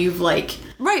stronger when you've like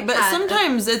Right, but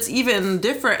sometimes it's even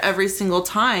different every single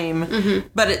time,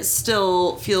 but it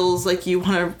still feels like you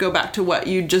want to go back to what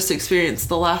you just experienced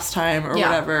the last time or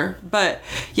whatever. But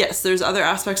yes, there's other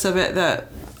aspects of it that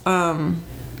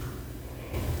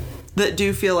that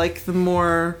do feel like the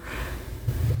more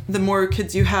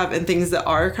kids you have and things that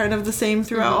are kind of the same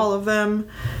throughout all of them,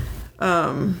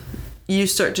 you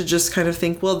start to just kind of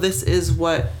think, well, this is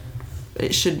what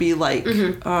it should be like.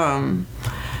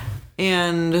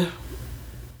 And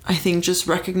I think just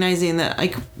recognizing that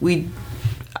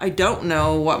I don't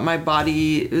know what my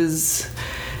body is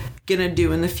gonna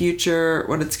do in the future,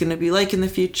 what it's gonna be like in the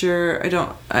future.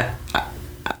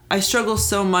 I struggle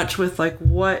so much with like,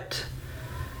 what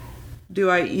do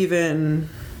I even,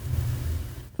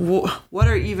 what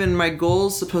are even my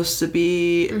goals supposed to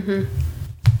be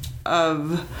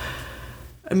of,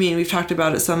 I mean, we've talked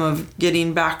about it some, of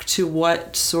getting back to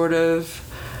what sort of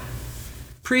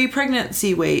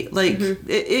pre-pregnancy weight. Like,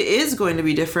 it is going to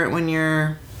be different when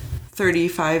you're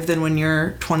 35 than when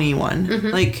you're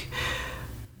 21. Like,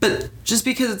 but just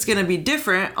because it's going to be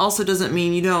different also doesn't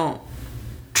mean you don't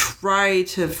try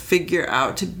to figure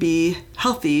out to be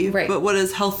healthy. Right. But what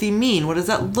does healthy mean? What does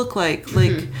that look like?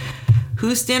 Like,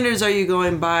 whose standards are you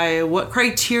going by? What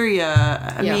criteria?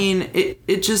 I mean,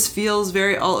 it just feels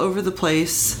very all over the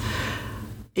place.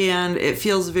 And it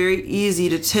feels very easy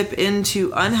to tip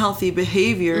into unhealthy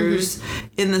behaviors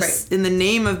in the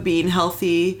name of being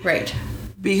healthy. Right.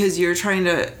 Because you're trying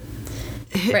to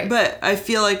hit, Right. But I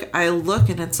feel like I look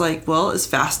and it's like, well, is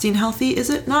fasting healthy? Is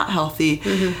it not healthy?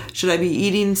 Should I be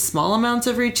eating small amounts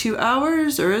every 2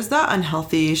 hours, or is that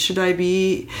unhealthy? Should I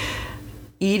be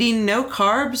eating no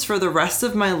carbs for the rest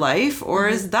of my life, or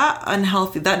is that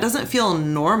unhealthy? That doesn't feel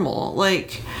normal.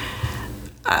 Like,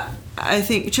 I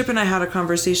think Chip and I had a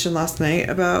conversation last night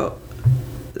about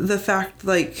the fact,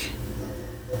 like,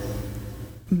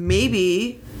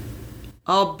 maybe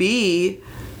I'll be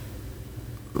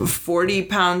 40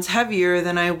 pounds heavier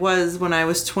than I was when I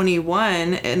was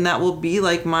 21, and that will be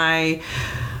like my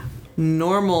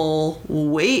normal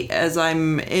weight as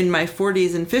I'm in my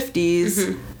 40s and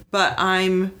 50s, but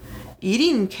I'm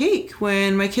eating cake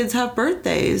when my kids have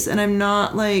birthdays, and I'm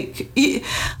not like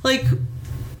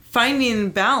finding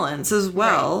balance as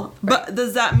well. Right. But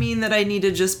does that mean that I need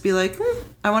to just be like,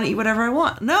 I want to eat whatever I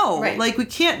want? No. Right. Like, we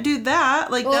can't do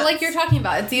that. Like, Well, like you're talking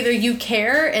about, it's either you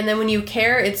care, and then when you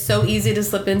care, it's so easy to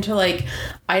slip into like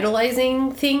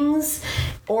idolizing things,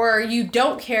 or you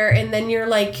don't care, and then you're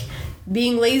like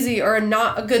being lazy or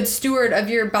not a good steward of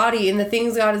your body and the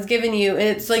things God has given you, and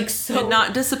it's like so and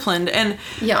not disciplined. And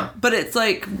but it's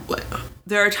like,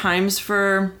 there are times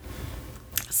for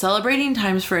celebrating,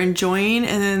 times for enjoying,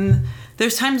 and then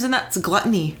there's times when that's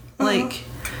gluttony. Like,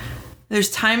 there's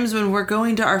times when we're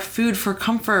going to our food for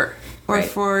comfort or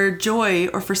for joy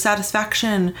or for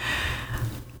satisfaction,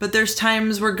 but there's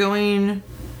times we're going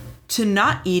to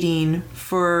not eating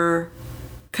for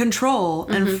control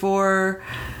and for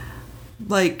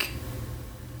like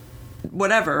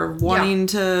whatever, wanting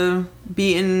to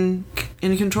be in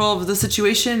control of the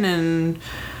situation, and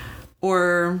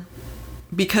or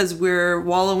because we're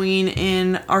wallowing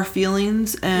in our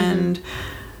feelings and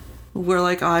we're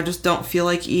like, oh, I just don't feel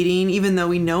like eating, even though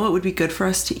we know it would be good for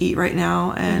us to eat right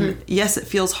now. And yes, it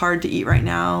feels hard to eat right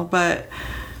now, but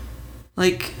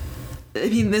like, I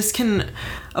mean, this can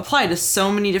apply to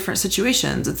so many different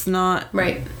situations. It's not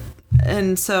right.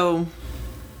 And so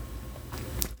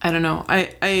I don't know.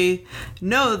 I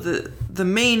know that the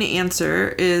main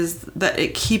answer is that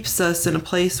it keeps us in a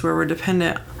place where we're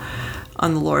dependent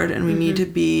on the Lord, and we need to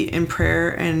be in prayer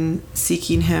and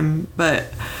seeking Him. But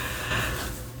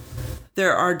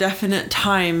there are definite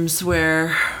times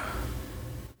where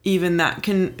even that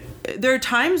can, there are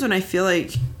times when I feel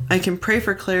like I can pray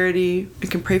for clarity, I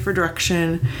can pray for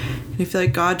direction, and I feel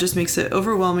like God just makes it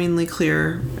overwhelmingly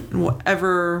clear in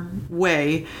whatever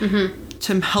way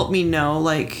to help me know,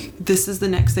 like, this is the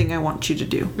next thing I want you to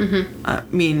do. I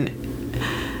mean,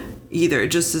 either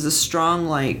just as a strong,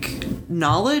 like,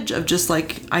 knowledge of just,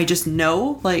 like, I just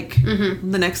know, like,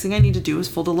 the next thing I need to do is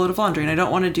fold a load of laundry, and I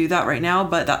don't want to do that right now,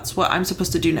 but that's what I'm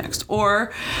supposed to do next.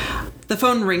 Or the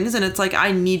phone rings and it's like,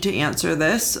 I need to answer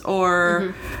this.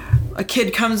 Or a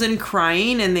kid comes in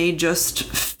crying and they just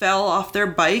fell off their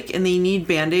bike and they need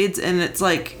Band-Aids, and it's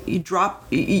like,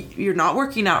 you're not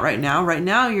working out right now. Right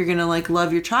now you're gonna, like,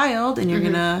 love your child, and you're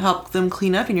gonna help them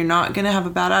clean up, and you're not gonna have a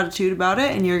bad attitude about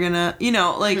it, and you're gonna, you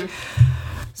know, like,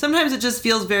 sometimes it just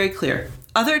feels very clear.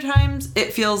 Other times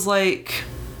it feels like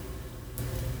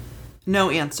no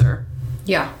answer.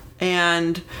 Yeah.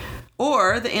 And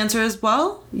or the answer is,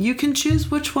 well, you can choose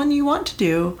which one you want to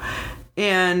do.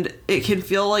 And it can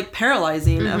feel like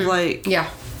paralyzing of like, Yeah.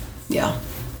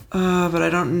 but I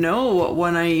don't know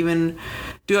when I even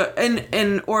do it.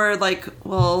 And or like,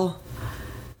 well,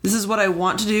 this is what I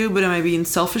want to do, but am I being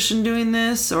selfish in doing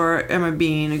this? Or am I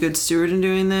being a good steward in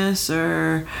doing this?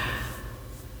 Or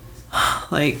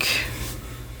like,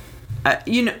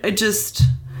 it just,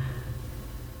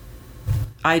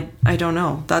 I don't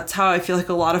know. That's how I feel like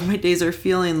a lot of my days are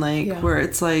feeling like, where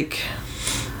it's like,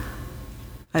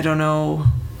 I don't know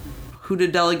who to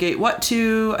delegate what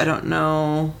to. I don't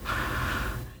know.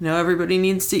 Everybody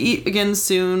needs to eat again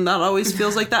soon. That always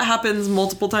feels like that happens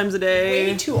multiple times a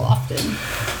day. Way too often.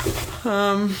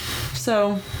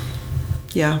 So,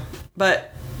 yeah.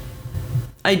 But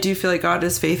I do feel like God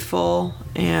is faithful,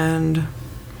 and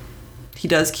he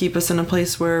does keep us in a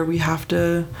place where we have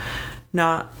to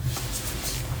not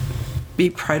be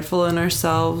prideful in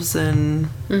ourselves and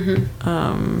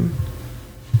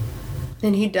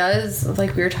And he does,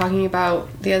 like we were talking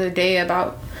about the other day,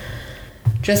 about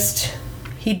just,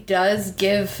 he does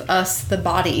give us the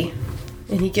body.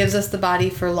 And he gives us the body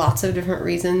for lots of different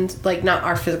reasons. Like, not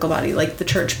our physical body, like the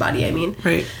church body, I mean.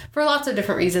 Right. For lots of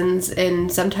different reasons. And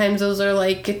sometimes those are,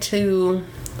 like, to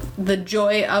the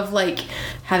joy of, like,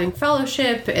 having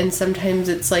fellowship. And sometimes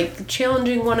it's, like,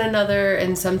 challenging one another.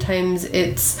 And sometimes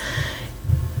it's,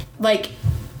 like,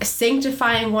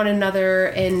 sanctifying one another.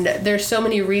 And there's so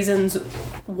many reasons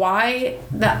why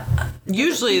that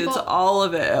usually it's all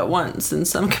of it at once in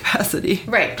some capacity,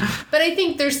 right? But I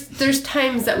think there's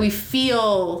times that we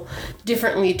feel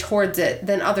differently towards it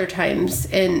than other times,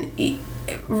 and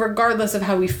regardless of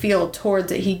how we feel towards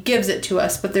it, he gives it to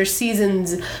us. But there's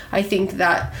seasons, I think,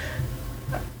 that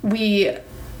we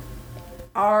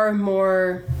are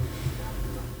more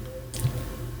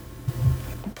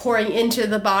pouring into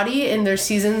the body, and there's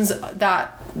seasons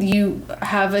that you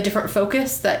have a different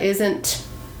focus that isn't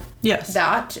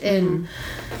that. And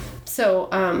so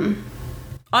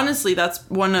honestly, that's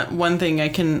one thing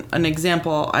an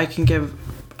example I can give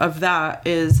of that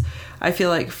is, I feel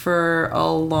like for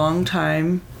a long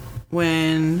time,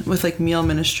 when with like meal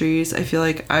ministries, I feel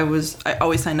like I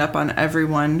always signed up on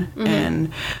everyone,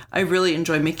 and I really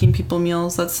enjoy making people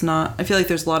meals. I feel like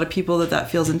there's a lot of people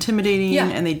that feels intimidating,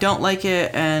 and they don't like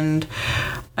it, and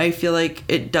I feel like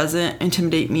it doesn't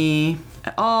intimidate me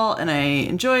at all, and I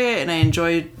enjoy it, and I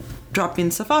enjoy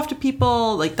dropping stuff off to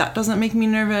people. Like, that doesn't make me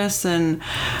nervous. And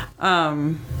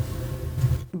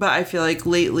but I feel like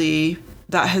lately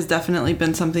that has definitely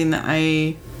been something that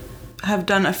I have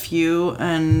done a few,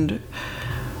 and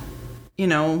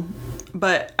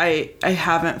but I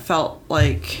haven't felt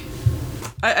like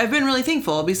I've been really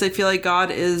thankful, because I feel like God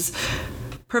is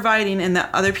providing, and that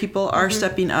other people are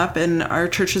stepping up, and our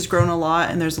church has grown a lot,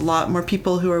 and there's a lot more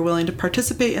people who are willing to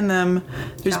participate in them.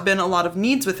 There's been a lot of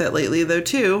needs with it lately, though,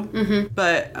 too.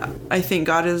 But I think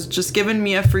God has just given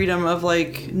me a freedom of,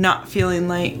 like, not feeling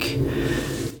like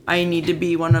I need to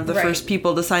be one of the first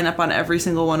people to sign up on every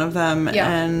single one of them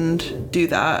and do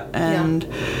that. And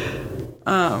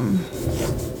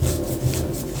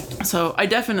so I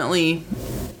definitely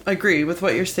agree with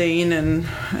what you're saying, and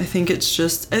I think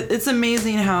it's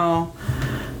amazing how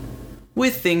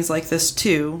with things like this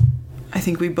too, I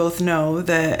think we both know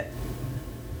that,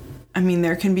 I mean,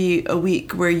 there can be a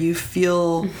week where you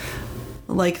feel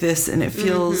like this, and it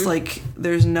feels like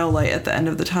there's no light at the end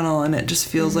of the tunnel, and it just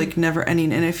feels like never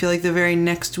ending. And I feel like the very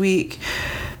next week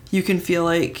you can feel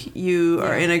like you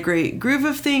are in a great groove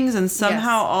of things, and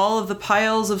somehow all of the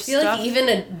piles of stuff. I feel like even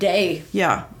a day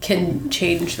can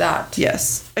change that.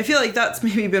 Yes. I feel like that's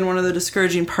maybe been one of the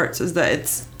discouraging parts, is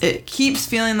that it keeps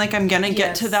feeling like I'm going to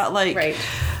get to that, like,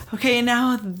 okay,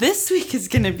 now this week is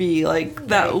going to be like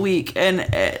that week. And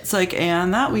it's like,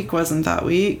 and that week wasn't that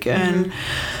week. And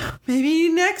maybe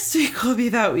next week will be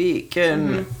that week.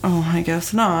 And, I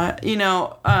guess not,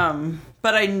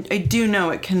 but I do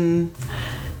know it can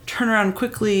turn around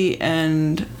quickly,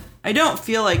 and I don't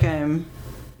feel like I'm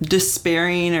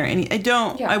despairing or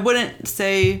I wouldn't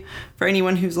say, for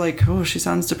anyone who's like, oh, she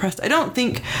sounds depressed, I don't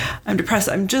think I'm depressed.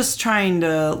 I'm just trying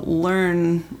to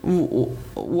learn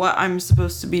what I'm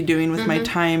supposed to be doing with my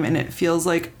time, and it feels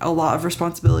like a lot of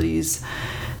responsibilities,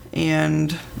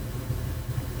 and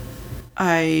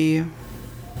I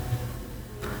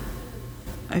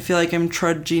feel like I'm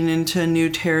trudging into new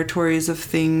territories of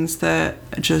things that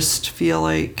I just feel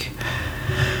like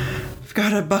I've got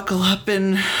to buckle up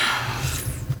and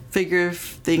figure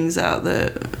things out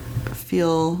that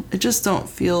I just don't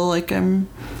feel like I'm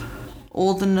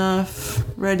old enough,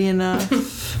 ready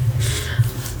enough.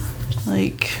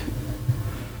 Like,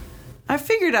 I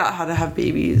figured out how to have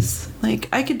babies. Like,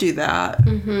 I could do that.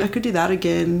 I could do that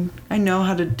again. I know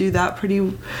how to do that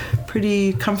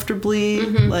pretty comfortably.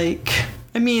 Like,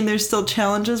 I mean, there's still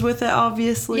challenges with it,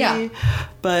 obviously. Yeah.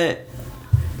 But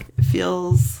it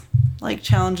feels like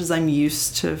challenges I'm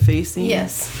used to facing.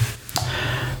 Yes.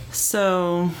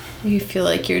 So... You feel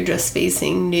like you're just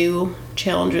facing new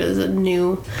challenges and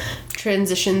new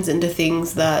transitions into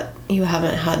things that you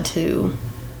haven't had to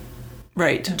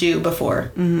do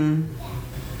before.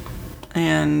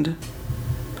 And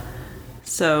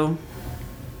so,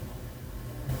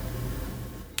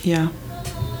 yeah.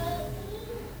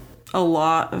 A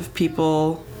lot of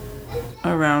people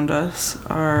around us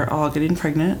are all getting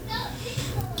pregnant.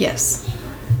 Yes.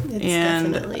 It's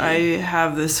And definitely... I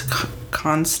have this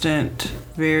constant,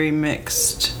 very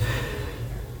mixed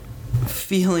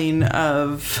feeling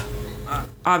of,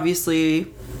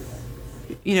 obviously,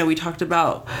 you know, we talked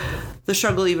about the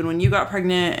struggle even when you got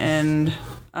pregnant, and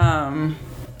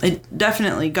it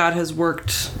definitely, God has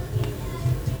worked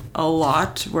a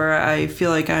lot where I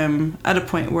feel like I'm at a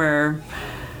point where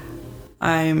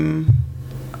I'm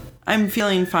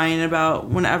feeling fine about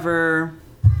whenever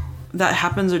that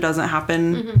happens or doesn't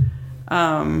happen.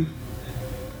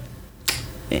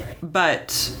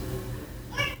 But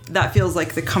that feels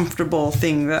like the comfortable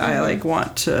thing that I like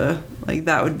want to, like,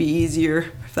 that would be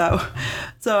easier if that.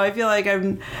 So I feel like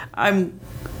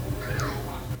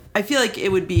I feel like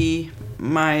it would be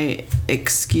my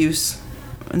excuse.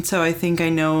 And so I think I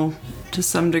know to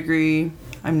some degree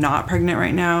I'm not pregnant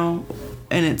right now,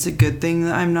 and it's a good thing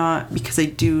that I'm not, because I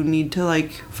do need to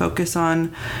like focus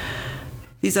on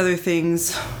these other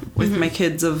things with my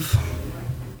kids of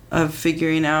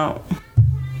figuring out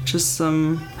just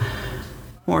some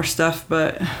more stuff.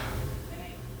 But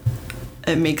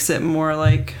it makes it more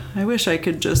like I wish I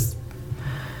could just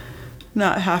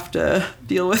not have to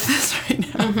deal with this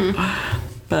right now.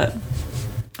 But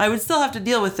I would still have to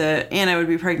deal with it, and I would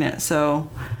be pregnant, so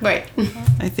Right.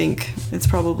 I think it's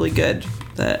probably good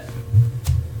that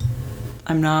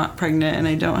I'm not pregnant and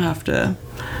I don't have to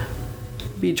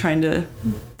be trying to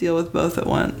deal with both at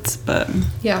once. But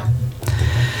Yeah.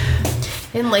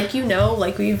 And like, you know,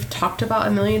 like we've talked about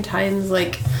a million times,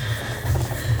 like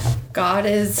God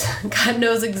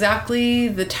knows exactly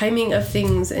the timing of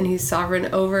things, and he's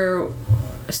sovereign over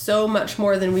so much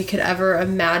more than we could ever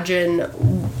imagine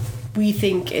we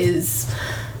think is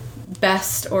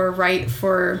best or right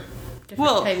for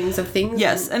different timings of things.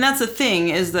 Yes, and that's the thing,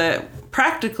 is that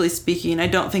practically speaking, I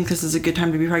don't think this is a good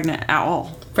time to be pregnant at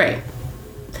all. Right.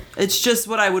 It's just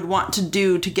what I would want to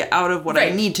do to get out of what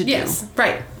I need to do. Yes,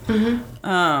 right.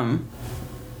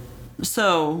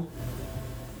 So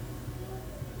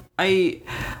I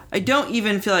don't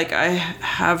even feel like I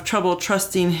have trouble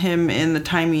trusting him in the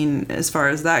timing as far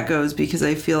as that goes, because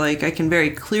I feel like I can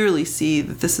very clearly see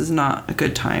that this is not a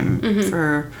good time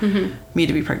for me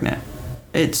to be pregnant.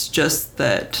 It's just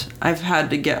that I've had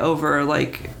to get over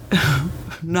like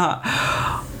not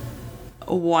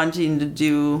wanting to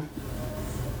do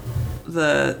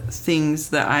the things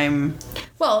that I'm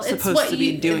supposed to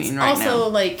be doing right now. It's also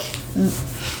like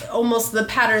almost the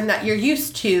pattern that you're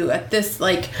used to at this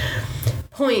like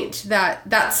point,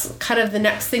 that's kind of the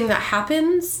next thing that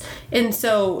happens. And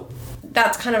so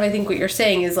that's kind of, I think what you're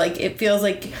saying is like, it feels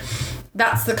like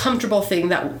that's the comfortable thing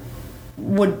that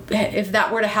would, if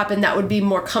that were to happen, that would be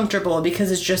more comfortable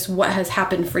because it's just what has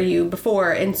happened for you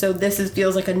before. And so this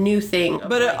feels like a new thing.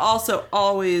 But it also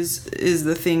always is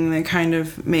the thing that kind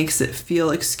of makes it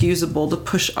feel excusable to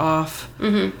push off,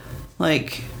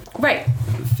 like, right,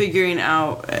 figuring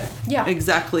out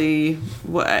exactly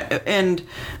what,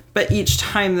 but each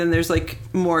time then there's like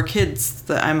more kids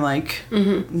that I'm like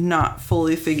not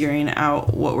fully figuring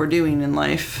out what we're doing in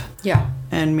life. Yeah.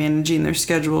 And managing their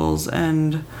schedules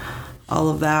and all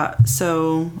of that.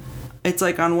 So it's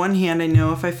like, on one hand, I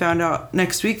know if I found out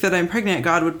next week that I'm pregnant,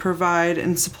 God would provide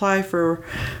and supply for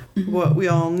what we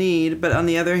all need. But on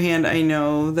the other hand, I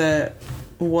know that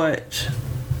what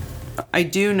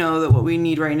we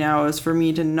need right now is for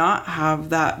me to not have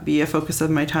that be a focus of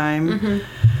my time.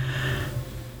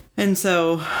 And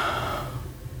so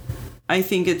I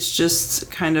think it's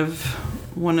just kind of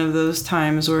one of those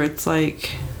times where it's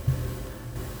like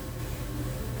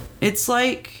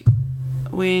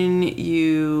when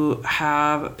you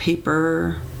have a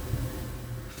paper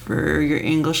for your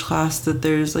English class that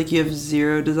there's like, you have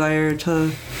zero desire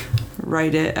to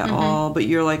write it at all, but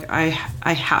you're like, I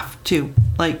have to,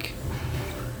 like,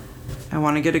 I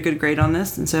want to get a good grade on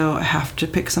this, and so I have to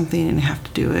pick something and I have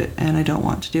to do it, and I don't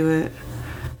want to do it.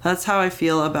 That's how I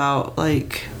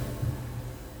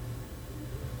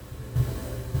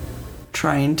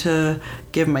trying to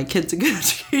give my kids a good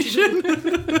education.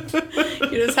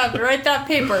 You just have to write that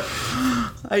paper.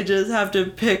 I just have to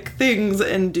pick things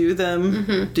and do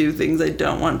them, do things I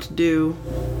don't want to do,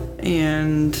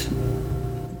 and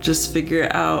just figure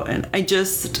it out. And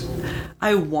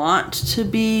I want to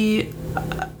be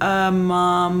a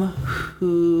mom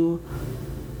who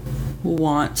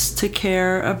wants to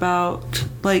care about,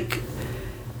 like,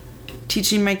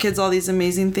 teaching my kids all these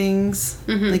amazing things.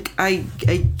 Like, I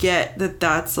get that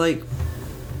that's, like,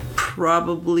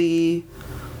 probably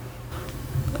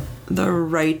the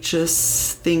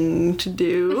righteous thing to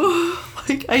do.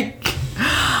 Like,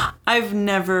 I've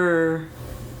never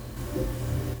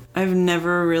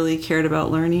really cared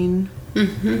about learning.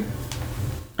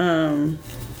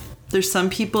 There's some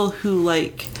people who,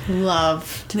 like,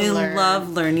 Love to learn. They love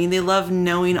learning. They love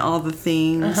knowing all the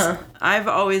things. I've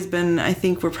always been, I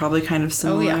think we're probably kind of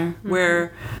similar,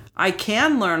 where I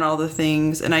can learn all the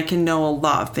things and I can know a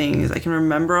lot of things. I can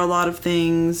remember a lot of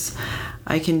things.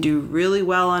 I can do really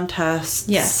well on tests.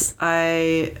 Yes. Do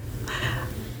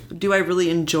I really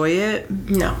enjoy it?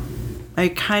 No. I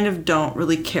kind of don't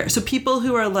really care. So people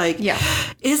who are like,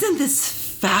 isn't this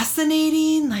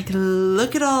fascinating? Like,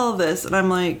 look at all this. And I'm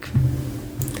like,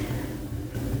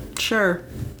 sure.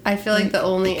 I feel like the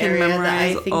only area that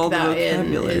I think that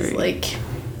in is, like,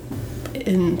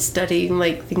 in studying,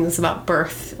 like, things about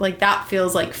birth. Like, that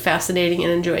feels, like, fascinating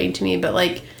and enjoying to me. But,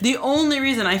 like, the only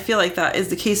reason I feel like that is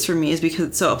the case for me is because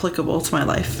it's so applicable to my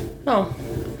life.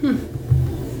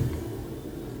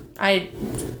 I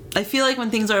feel like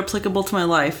when things are applicable to my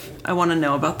life, I want to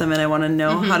know about them and I want to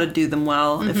know how to do them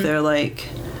well. If they're like,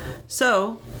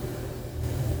 so,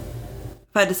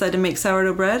 if I decide to make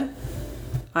sourdough bread,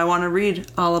 I want to read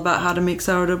all about how to make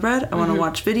sourdough bread. I want to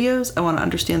watch videos. I want to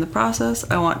understand the process.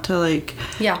 I want to, like,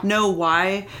 know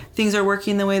why things are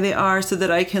working the way they are so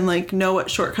that I can, like, know what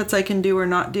shortcuts I can do or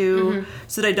not do,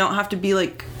 so that I don't have to be,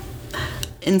 like,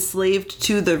 enslaved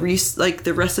to the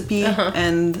recipe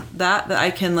and that I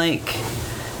can, like,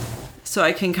 so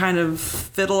I can kind of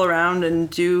fiddle around and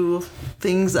do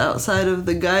things outside of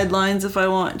the guidelines if I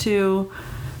want to.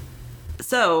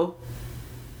 So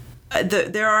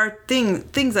there are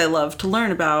things I love to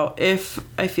learn about if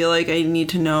I feel like I need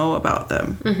to know about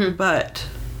them. But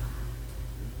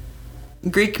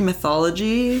Greek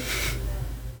mythology,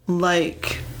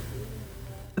 like,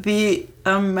 the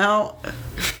amount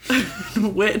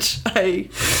in which I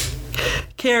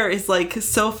care is, like,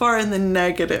 so far in the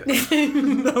negative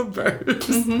numbers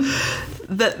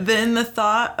that then the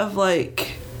thought of,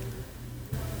 like,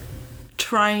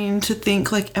 trying to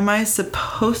think, like, am I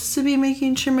supposed to be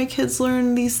making sure my kids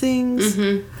learn these things?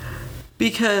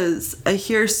 Because I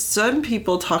hear some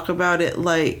people talk about it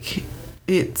like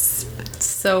it's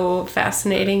so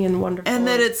fascinating and wonderful. And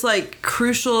that it's, like,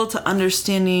 crucial to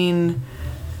understanding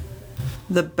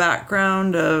the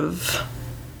background of,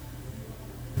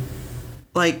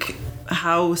 like,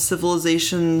 how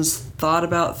civilizations thought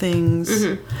about things,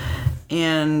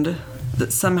 and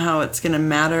that somehow it's gonna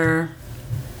matter.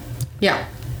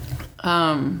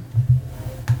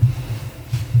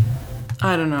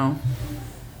 I don't know,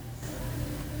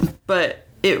 but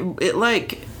it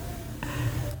like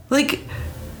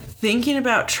thinking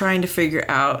about trying to figure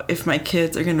out if my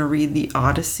kids are gonna read the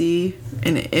Odyssey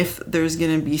and if there's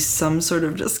gonna be some sort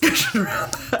of discussion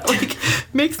around that, like,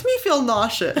 makes me feel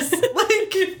nauseous.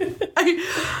 Like,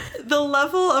 the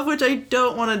level of which I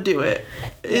don't want to do it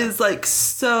is, like,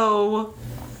 so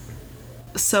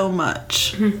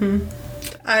much.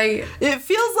 It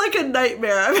feels like a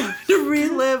nightmare. I'm having to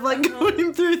relive, like,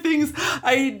 going through things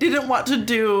I didn't want to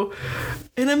do.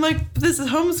 And I'm like, this is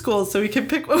homeschool, so we can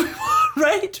pick what we want,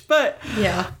 right? But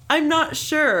I'm not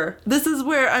sure. This is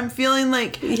where I'm feeling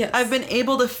like I've been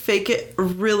able to fake it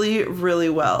really, really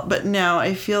well. But now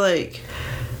I feel like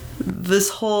this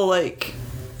whole, like,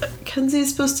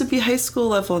 Kenzie's supposed to be high school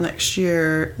level next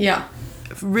year.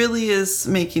 Really is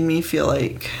making me feel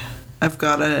like I've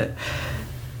got to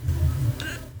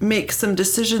make some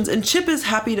decisions. And Chip is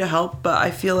happy to help, but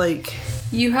I feel like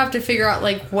you have to figure out,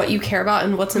 like, what you care about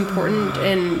and what's important,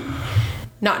 and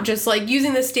not just, like,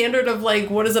 using the standard of, like,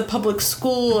 what is a public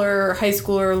school or high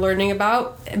schooler learning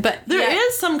about. But there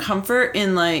is some comfort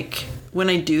in, like, when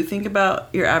I do think about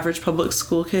your average public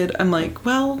school kid, I'm like,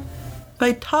 well, if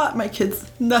I taught my kids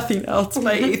nothing else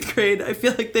by 8th grade, I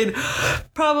feel like they'd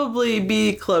probably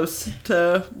be close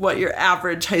to what your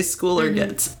average high schooler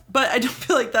gets. But I don't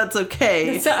feel like that's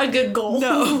okay. It's not a good goal.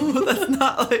 No, that's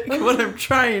not, like, what I'm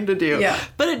trying to do.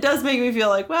 But it does make me feel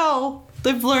like, well,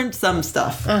 they've learned some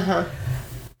stuff.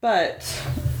 But,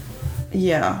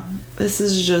 yeah, this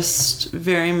is just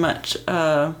very much,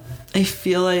 I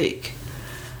feel like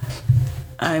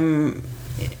I'm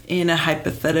in a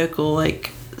hypothetical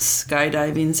like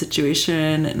skydiving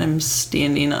situation and I'm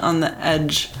standing on the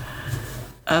edge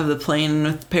of the plane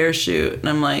with the parachute and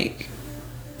I'm like,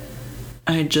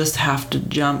 I just have to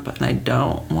jump and I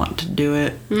don't want to do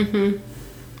it.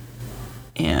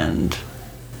 And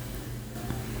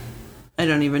I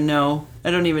don't even know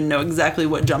exactly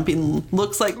what jumping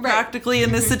looks like practically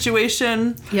in this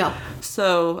situation. Yeah.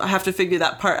 So I have to figure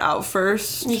that part out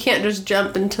first. You can't just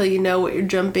jump until you know what you're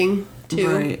jumping to.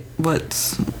 Right.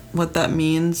 What that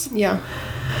means. Yeah.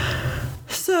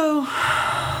 So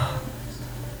I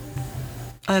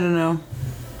don't know.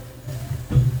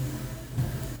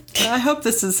 I hope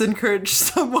this has encouraged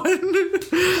someone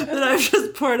that I've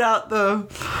just poured out though.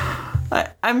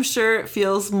 I'm sure it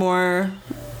feels more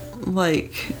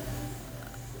like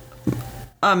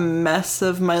a mess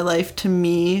of my life to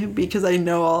me because I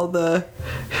know all the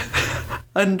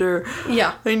I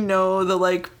know the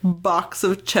like box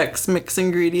of Chex Mix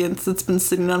ingredients that's been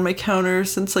sitting on my counter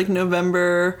since like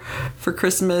November for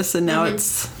Christmas and now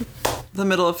it's the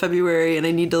middle of February and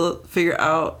I need to figure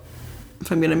out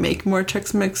if I'm going to make more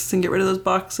Chex Mix and get rid of those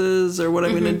boxes or what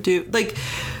I'm going to do. Like,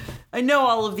 I know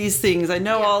all of these things. I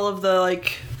know all of the,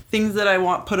 like, things that I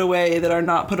want put away that are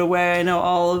not put away. I know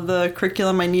all of the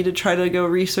curriculum I need to try to go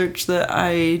research that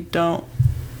I don't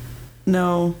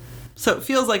know. So it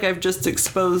feels like I've just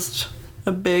exposed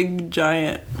a big,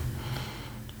 giant...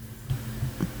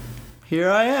 Here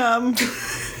I am.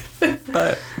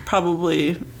 But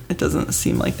probably it doesn't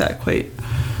seem like that quite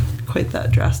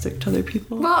that drastic to other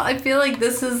people. Well, I feel like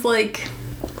this is like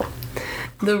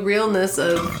the realness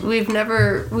of we've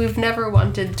never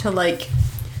wanted to like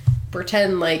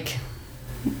pretend like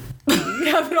we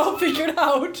have it all figured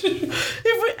out.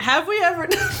 Have we ever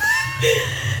done that?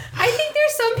 I think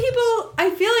there's some people, I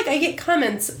feel like I get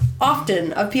comments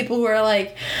often of people who are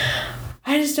like,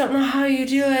 I just don't know how you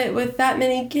do it with that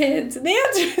many kids. And the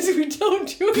answer is we don't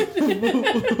do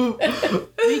it.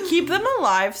 We keep them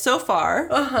alive so far.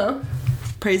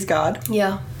 Praise God.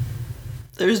 Yeah.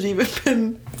 There's even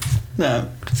been...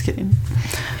 No, just kidding.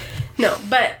 No,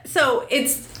 but so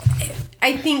it's...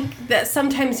 I think that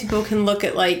sometimes people can look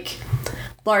at like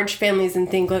large families and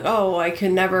think like, oh, I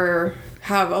could never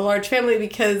have a large family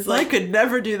because like... I could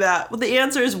never do that. Well, the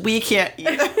answer is we can't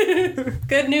either.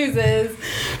 Good news is...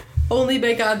 Only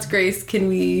by God's grace can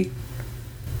we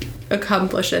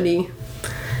accomplish any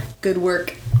good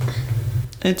work.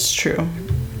 It's true.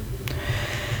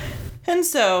 And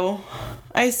so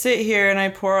I sit here and I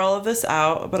pour all of this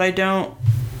out, but I don't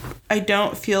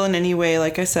feel in any way,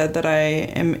 like I said, that I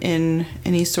am in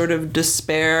any sort of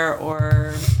despair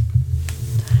or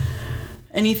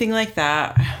anything like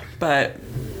that. But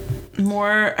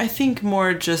I think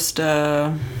more just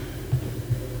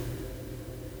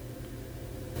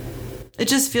it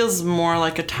just feels more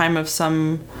like a time of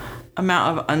some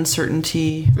amount of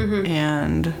uncertainty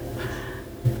and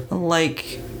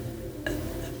like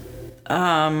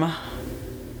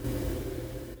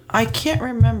I can't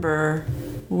remember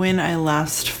when I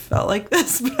last felt like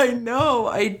this, but I know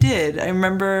I did. I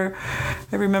remember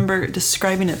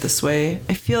describing it this way.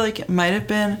 I feel like it might have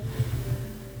been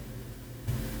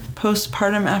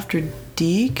postpartum after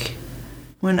Deke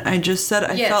when I just said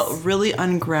I felt really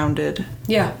ungrounded.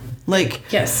 Yeah. Like,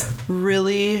 yes,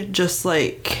 really just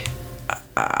like,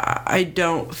 I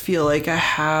don't feel like I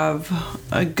have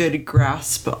a good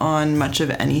grasp on much of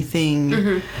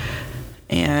anything.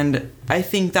 And I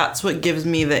think that's what gives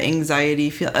me the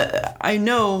anxiety feel. I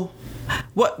know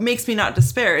what makes me not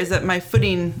despair is that my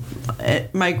footing,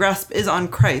 my grasp is on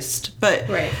Christ. But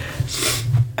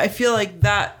I feel like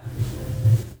that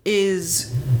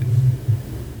is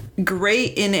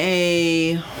great in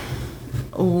a...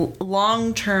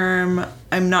 long term.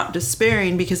 I'm not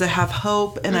despairing because I have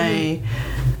hope and I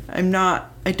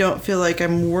don't feel like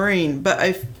I'm worrying, but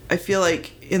I feel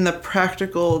like in the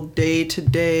practical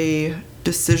day-to-day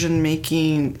decision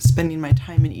making, spending my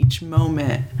time in each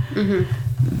moment,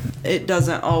 it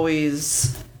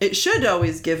should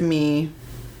always give me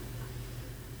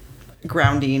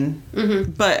grounding,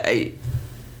 but I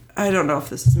don't know if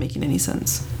this is making any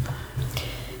sense.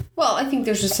 Well, I think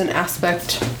there's just an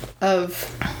aspect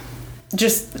of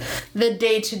just the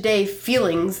day-to-day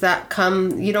feelings that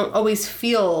come. You don't always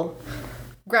feel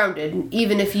grounded,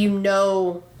 even if you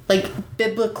know, like,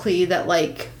 biblically that,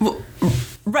 like... Well,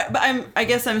 right, but I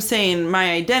guess I'm saying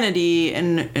my identity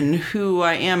and who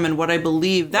I am and what I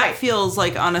believe, that feels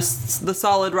like on the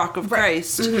solid rock of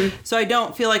Christ. So I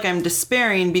don't feel like I'm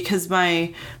despairing because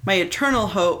my eternal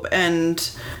hope and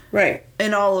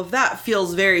all of that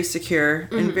feels very secure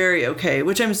and very okay,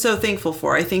 which I'm so thankful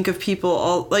for. I think of people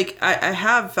all, like, I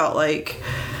have felt like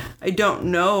I don't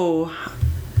know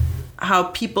how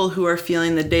people who are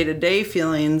feeling the day-to-day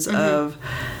feelings of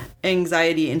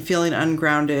anxiety and feeling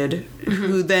ungrounded,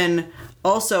 who then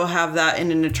also have that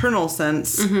in an eternal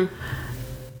sense,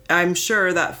 I'm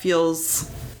sure that feels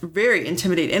very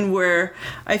intimidating. And where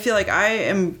I feel like I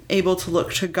am able to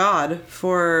look to God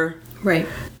for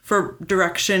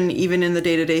direction, even in the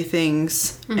day-to-day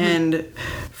things, and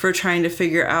for trying to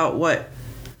figure out what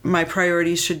my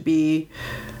priorities should be.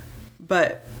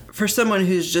 But for someone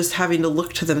who's just having to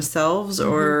look to themselves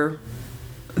or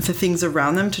the things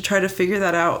around them to try to figure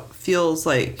that out, feels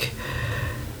like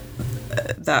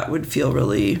that would feel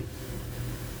really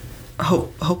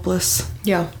hopeless.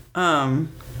 Yeah.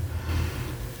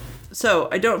 So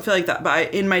I don't feel like that,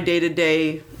 but in my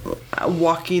day-to-day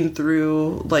walking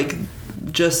through, like,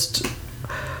 just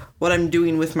what I'm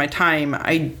doing with my time,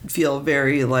 I feel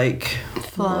very, like,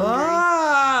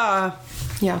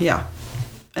 yeah.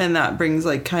 And that brings,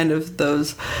 like, kind of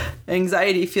those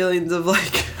anxiety feelings of,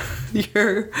 like,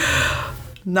 you're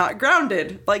not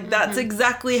grounded. Like, that's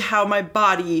exactly how my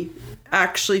body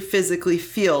actually physically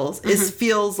feels. It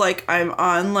feels like I'm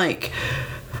on, like,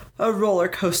 a roller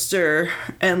coaster,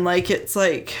 and, like, it's,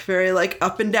 like, very, like,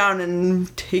 up and down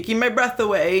and taking my breath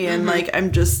away, and, like,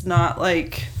 I'm just not,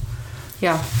 like...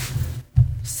 Yeah.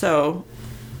 So,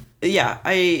 yeah,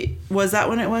 was that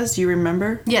when it was? Do you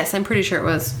remember? Yes, I'm pretty sure it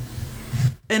was.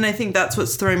 And I think that's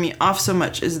what's throwing me off so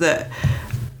much, is that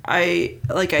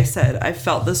like I said, I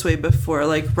felt this way before,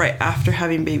 like, right after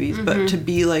having babies, but to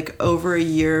be, like, over a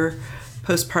year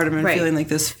postpartum and feeling like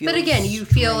this feels... But again, you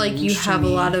feel like you have a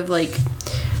lot of, like,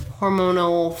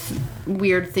 hormonal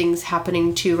weird things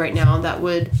happening too right now that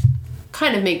would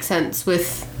kind of make sense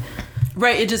with...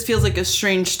 Right, it just feels like a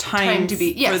strange time to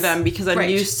be for them, because I'm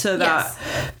used to that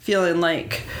feeling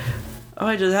like, oh,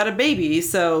 I just had a baby,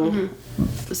 so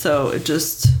it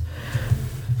just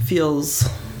feels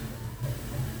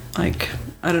like,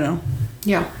 I don't know.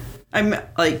 Yeah. I'm,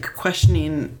 like,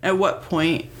 questioning at what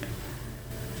point...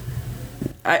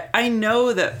 I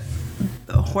know that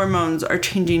the hormones are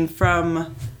changing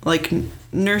from, like,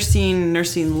 nursing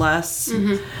less,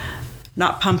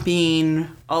 not pumping,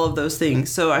 all of those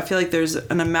things. So I feel like there's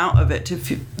an amount of it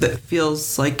that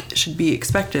feels like it should be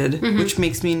expected, which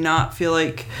makes me not feel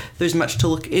like there's much to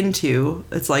look into.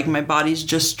 It's like my body's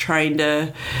just trying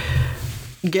to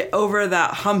get over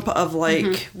that hump of,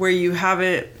 like, where you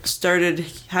haven't started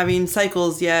having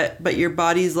cycles yet, but your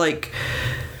body's like...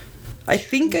 I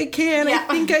think I can,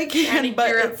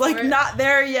 but it's, like, not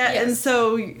there yet. Yes. And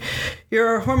so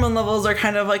your hormone levels are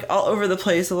kind of, like, all over the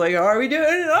place of, like, are we doing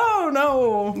it? Oh,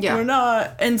 no, we're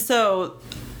not. And so,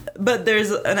 but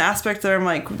there's an aspect that I'm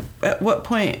like, at what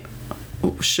point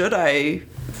should I,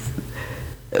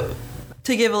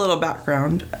 to give a little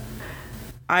background,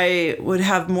 I would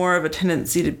have more of a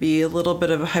tendency to be a little bit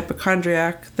of a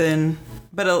hypochondriac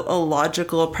but a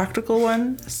logical, practical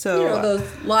one. So, you know,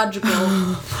 those logical.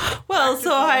 Well,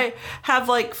 so I have,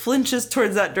 like, flinches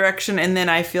towards that direction, and then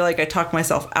I feel like I talk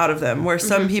myself out of them, where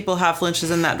some people have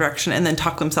flinches in that direction and then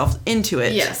talk themselves into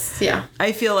it. Yes, yeah.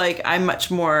 I feel like I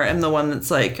much more am the one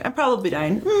that's like, I'm probably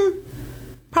dying.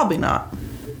 Probably not.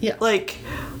 Yeah. Like,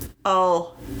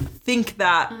 I'll think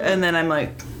that, and then I'm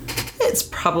like, it's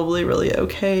probably really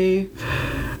okay.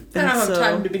 I don't have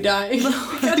time to be dying.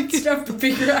 I got stuff to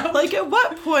figure out. Like, at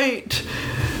what point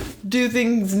do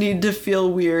things need to feel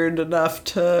weird enough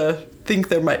to think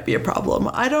there might be a problem?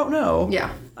 I don't know.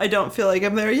 Yeah. I don't feel like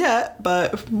I'm there yet,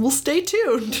 but we'll stay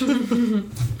tuned.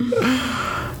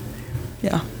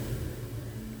 Yeah.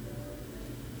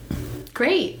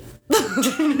 Great.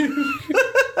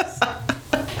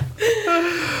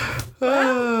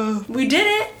 Well, we did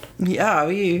it. Yeah,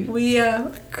 we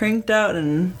cranked out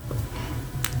an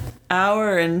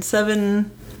hour and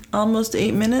almost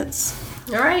 8 minutes.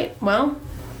 All right. Well,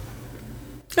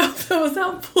 that was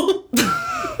helpful.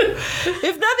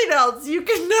 If nothing else, you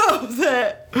can know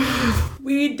that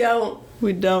we don't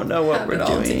know what we're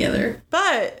doing together.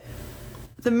 But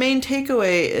the main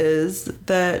takeaway is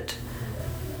that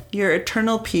your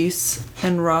eternal peace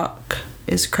and rock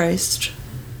is Christ,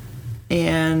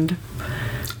 and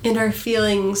our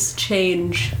feelings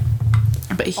change.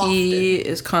 But he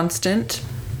is constant,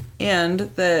 and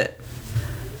that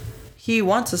he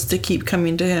wants us to keep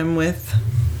coming to him with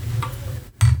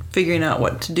figuring out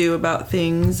what to do about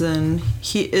things, and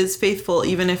he is faithful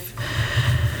even if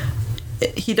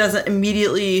he doesn't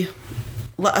immediately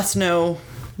let us know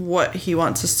what he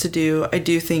wants us to do. I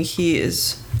do think he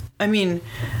is, I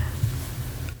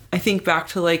think back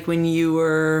to, like, when you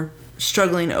were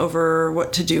struggling over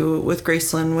what to do with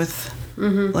Gracelyn, with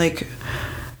like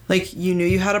Like, you knew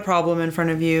you had a problem in front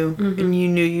of you, and you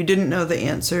knew you didn't know the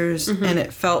answers, and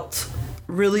it felt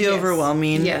really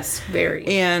overwhelming. Yes, very.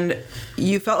 And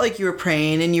you felt like you were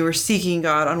praying and you were seeking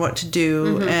God on what to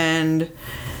do,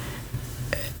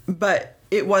 but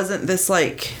it wasn't this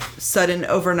like sudden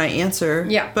overnight answer.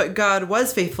 Yeah. But God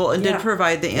was faithful and did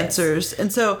provide the answers.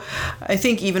 And so I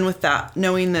think even with that,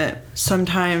 knowing that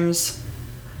sometimes,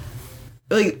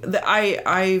 like,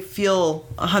 I feel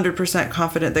 100%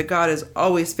 confident that God is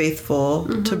always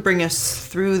faithful to bring us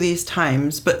through these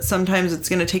times, but sometimes it's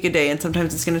going to take a day, and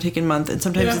sometimes it's going to take a month, and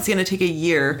sometimes it's going to take a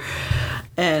year,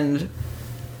 and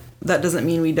that doesn't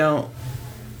mean we don't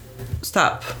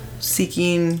stop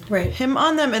seeking Him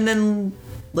on them, and then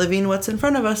living what's in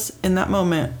front of us in that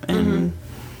moment, and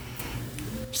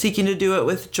seeking to do it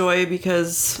with joy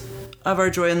because of our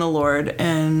joy in the Lord,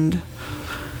 and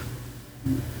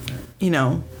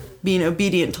being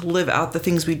obedient to live out the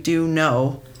things we do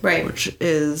know, which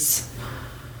is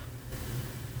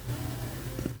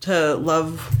to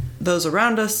love those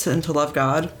around us and to love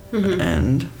God,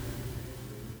 and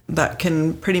that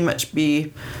can pretty much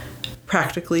be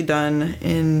practically done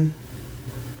in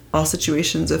all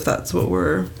situations if that's what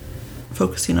we're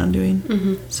focusing on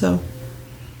doing. So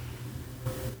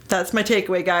that's my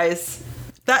takeaway, guys.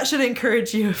 That should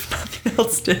encourage you if nothing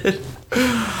else did.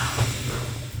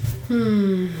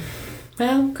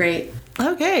 Well, great.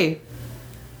 Okay.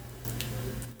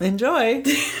 Enjoy.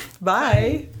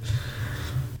 Bye.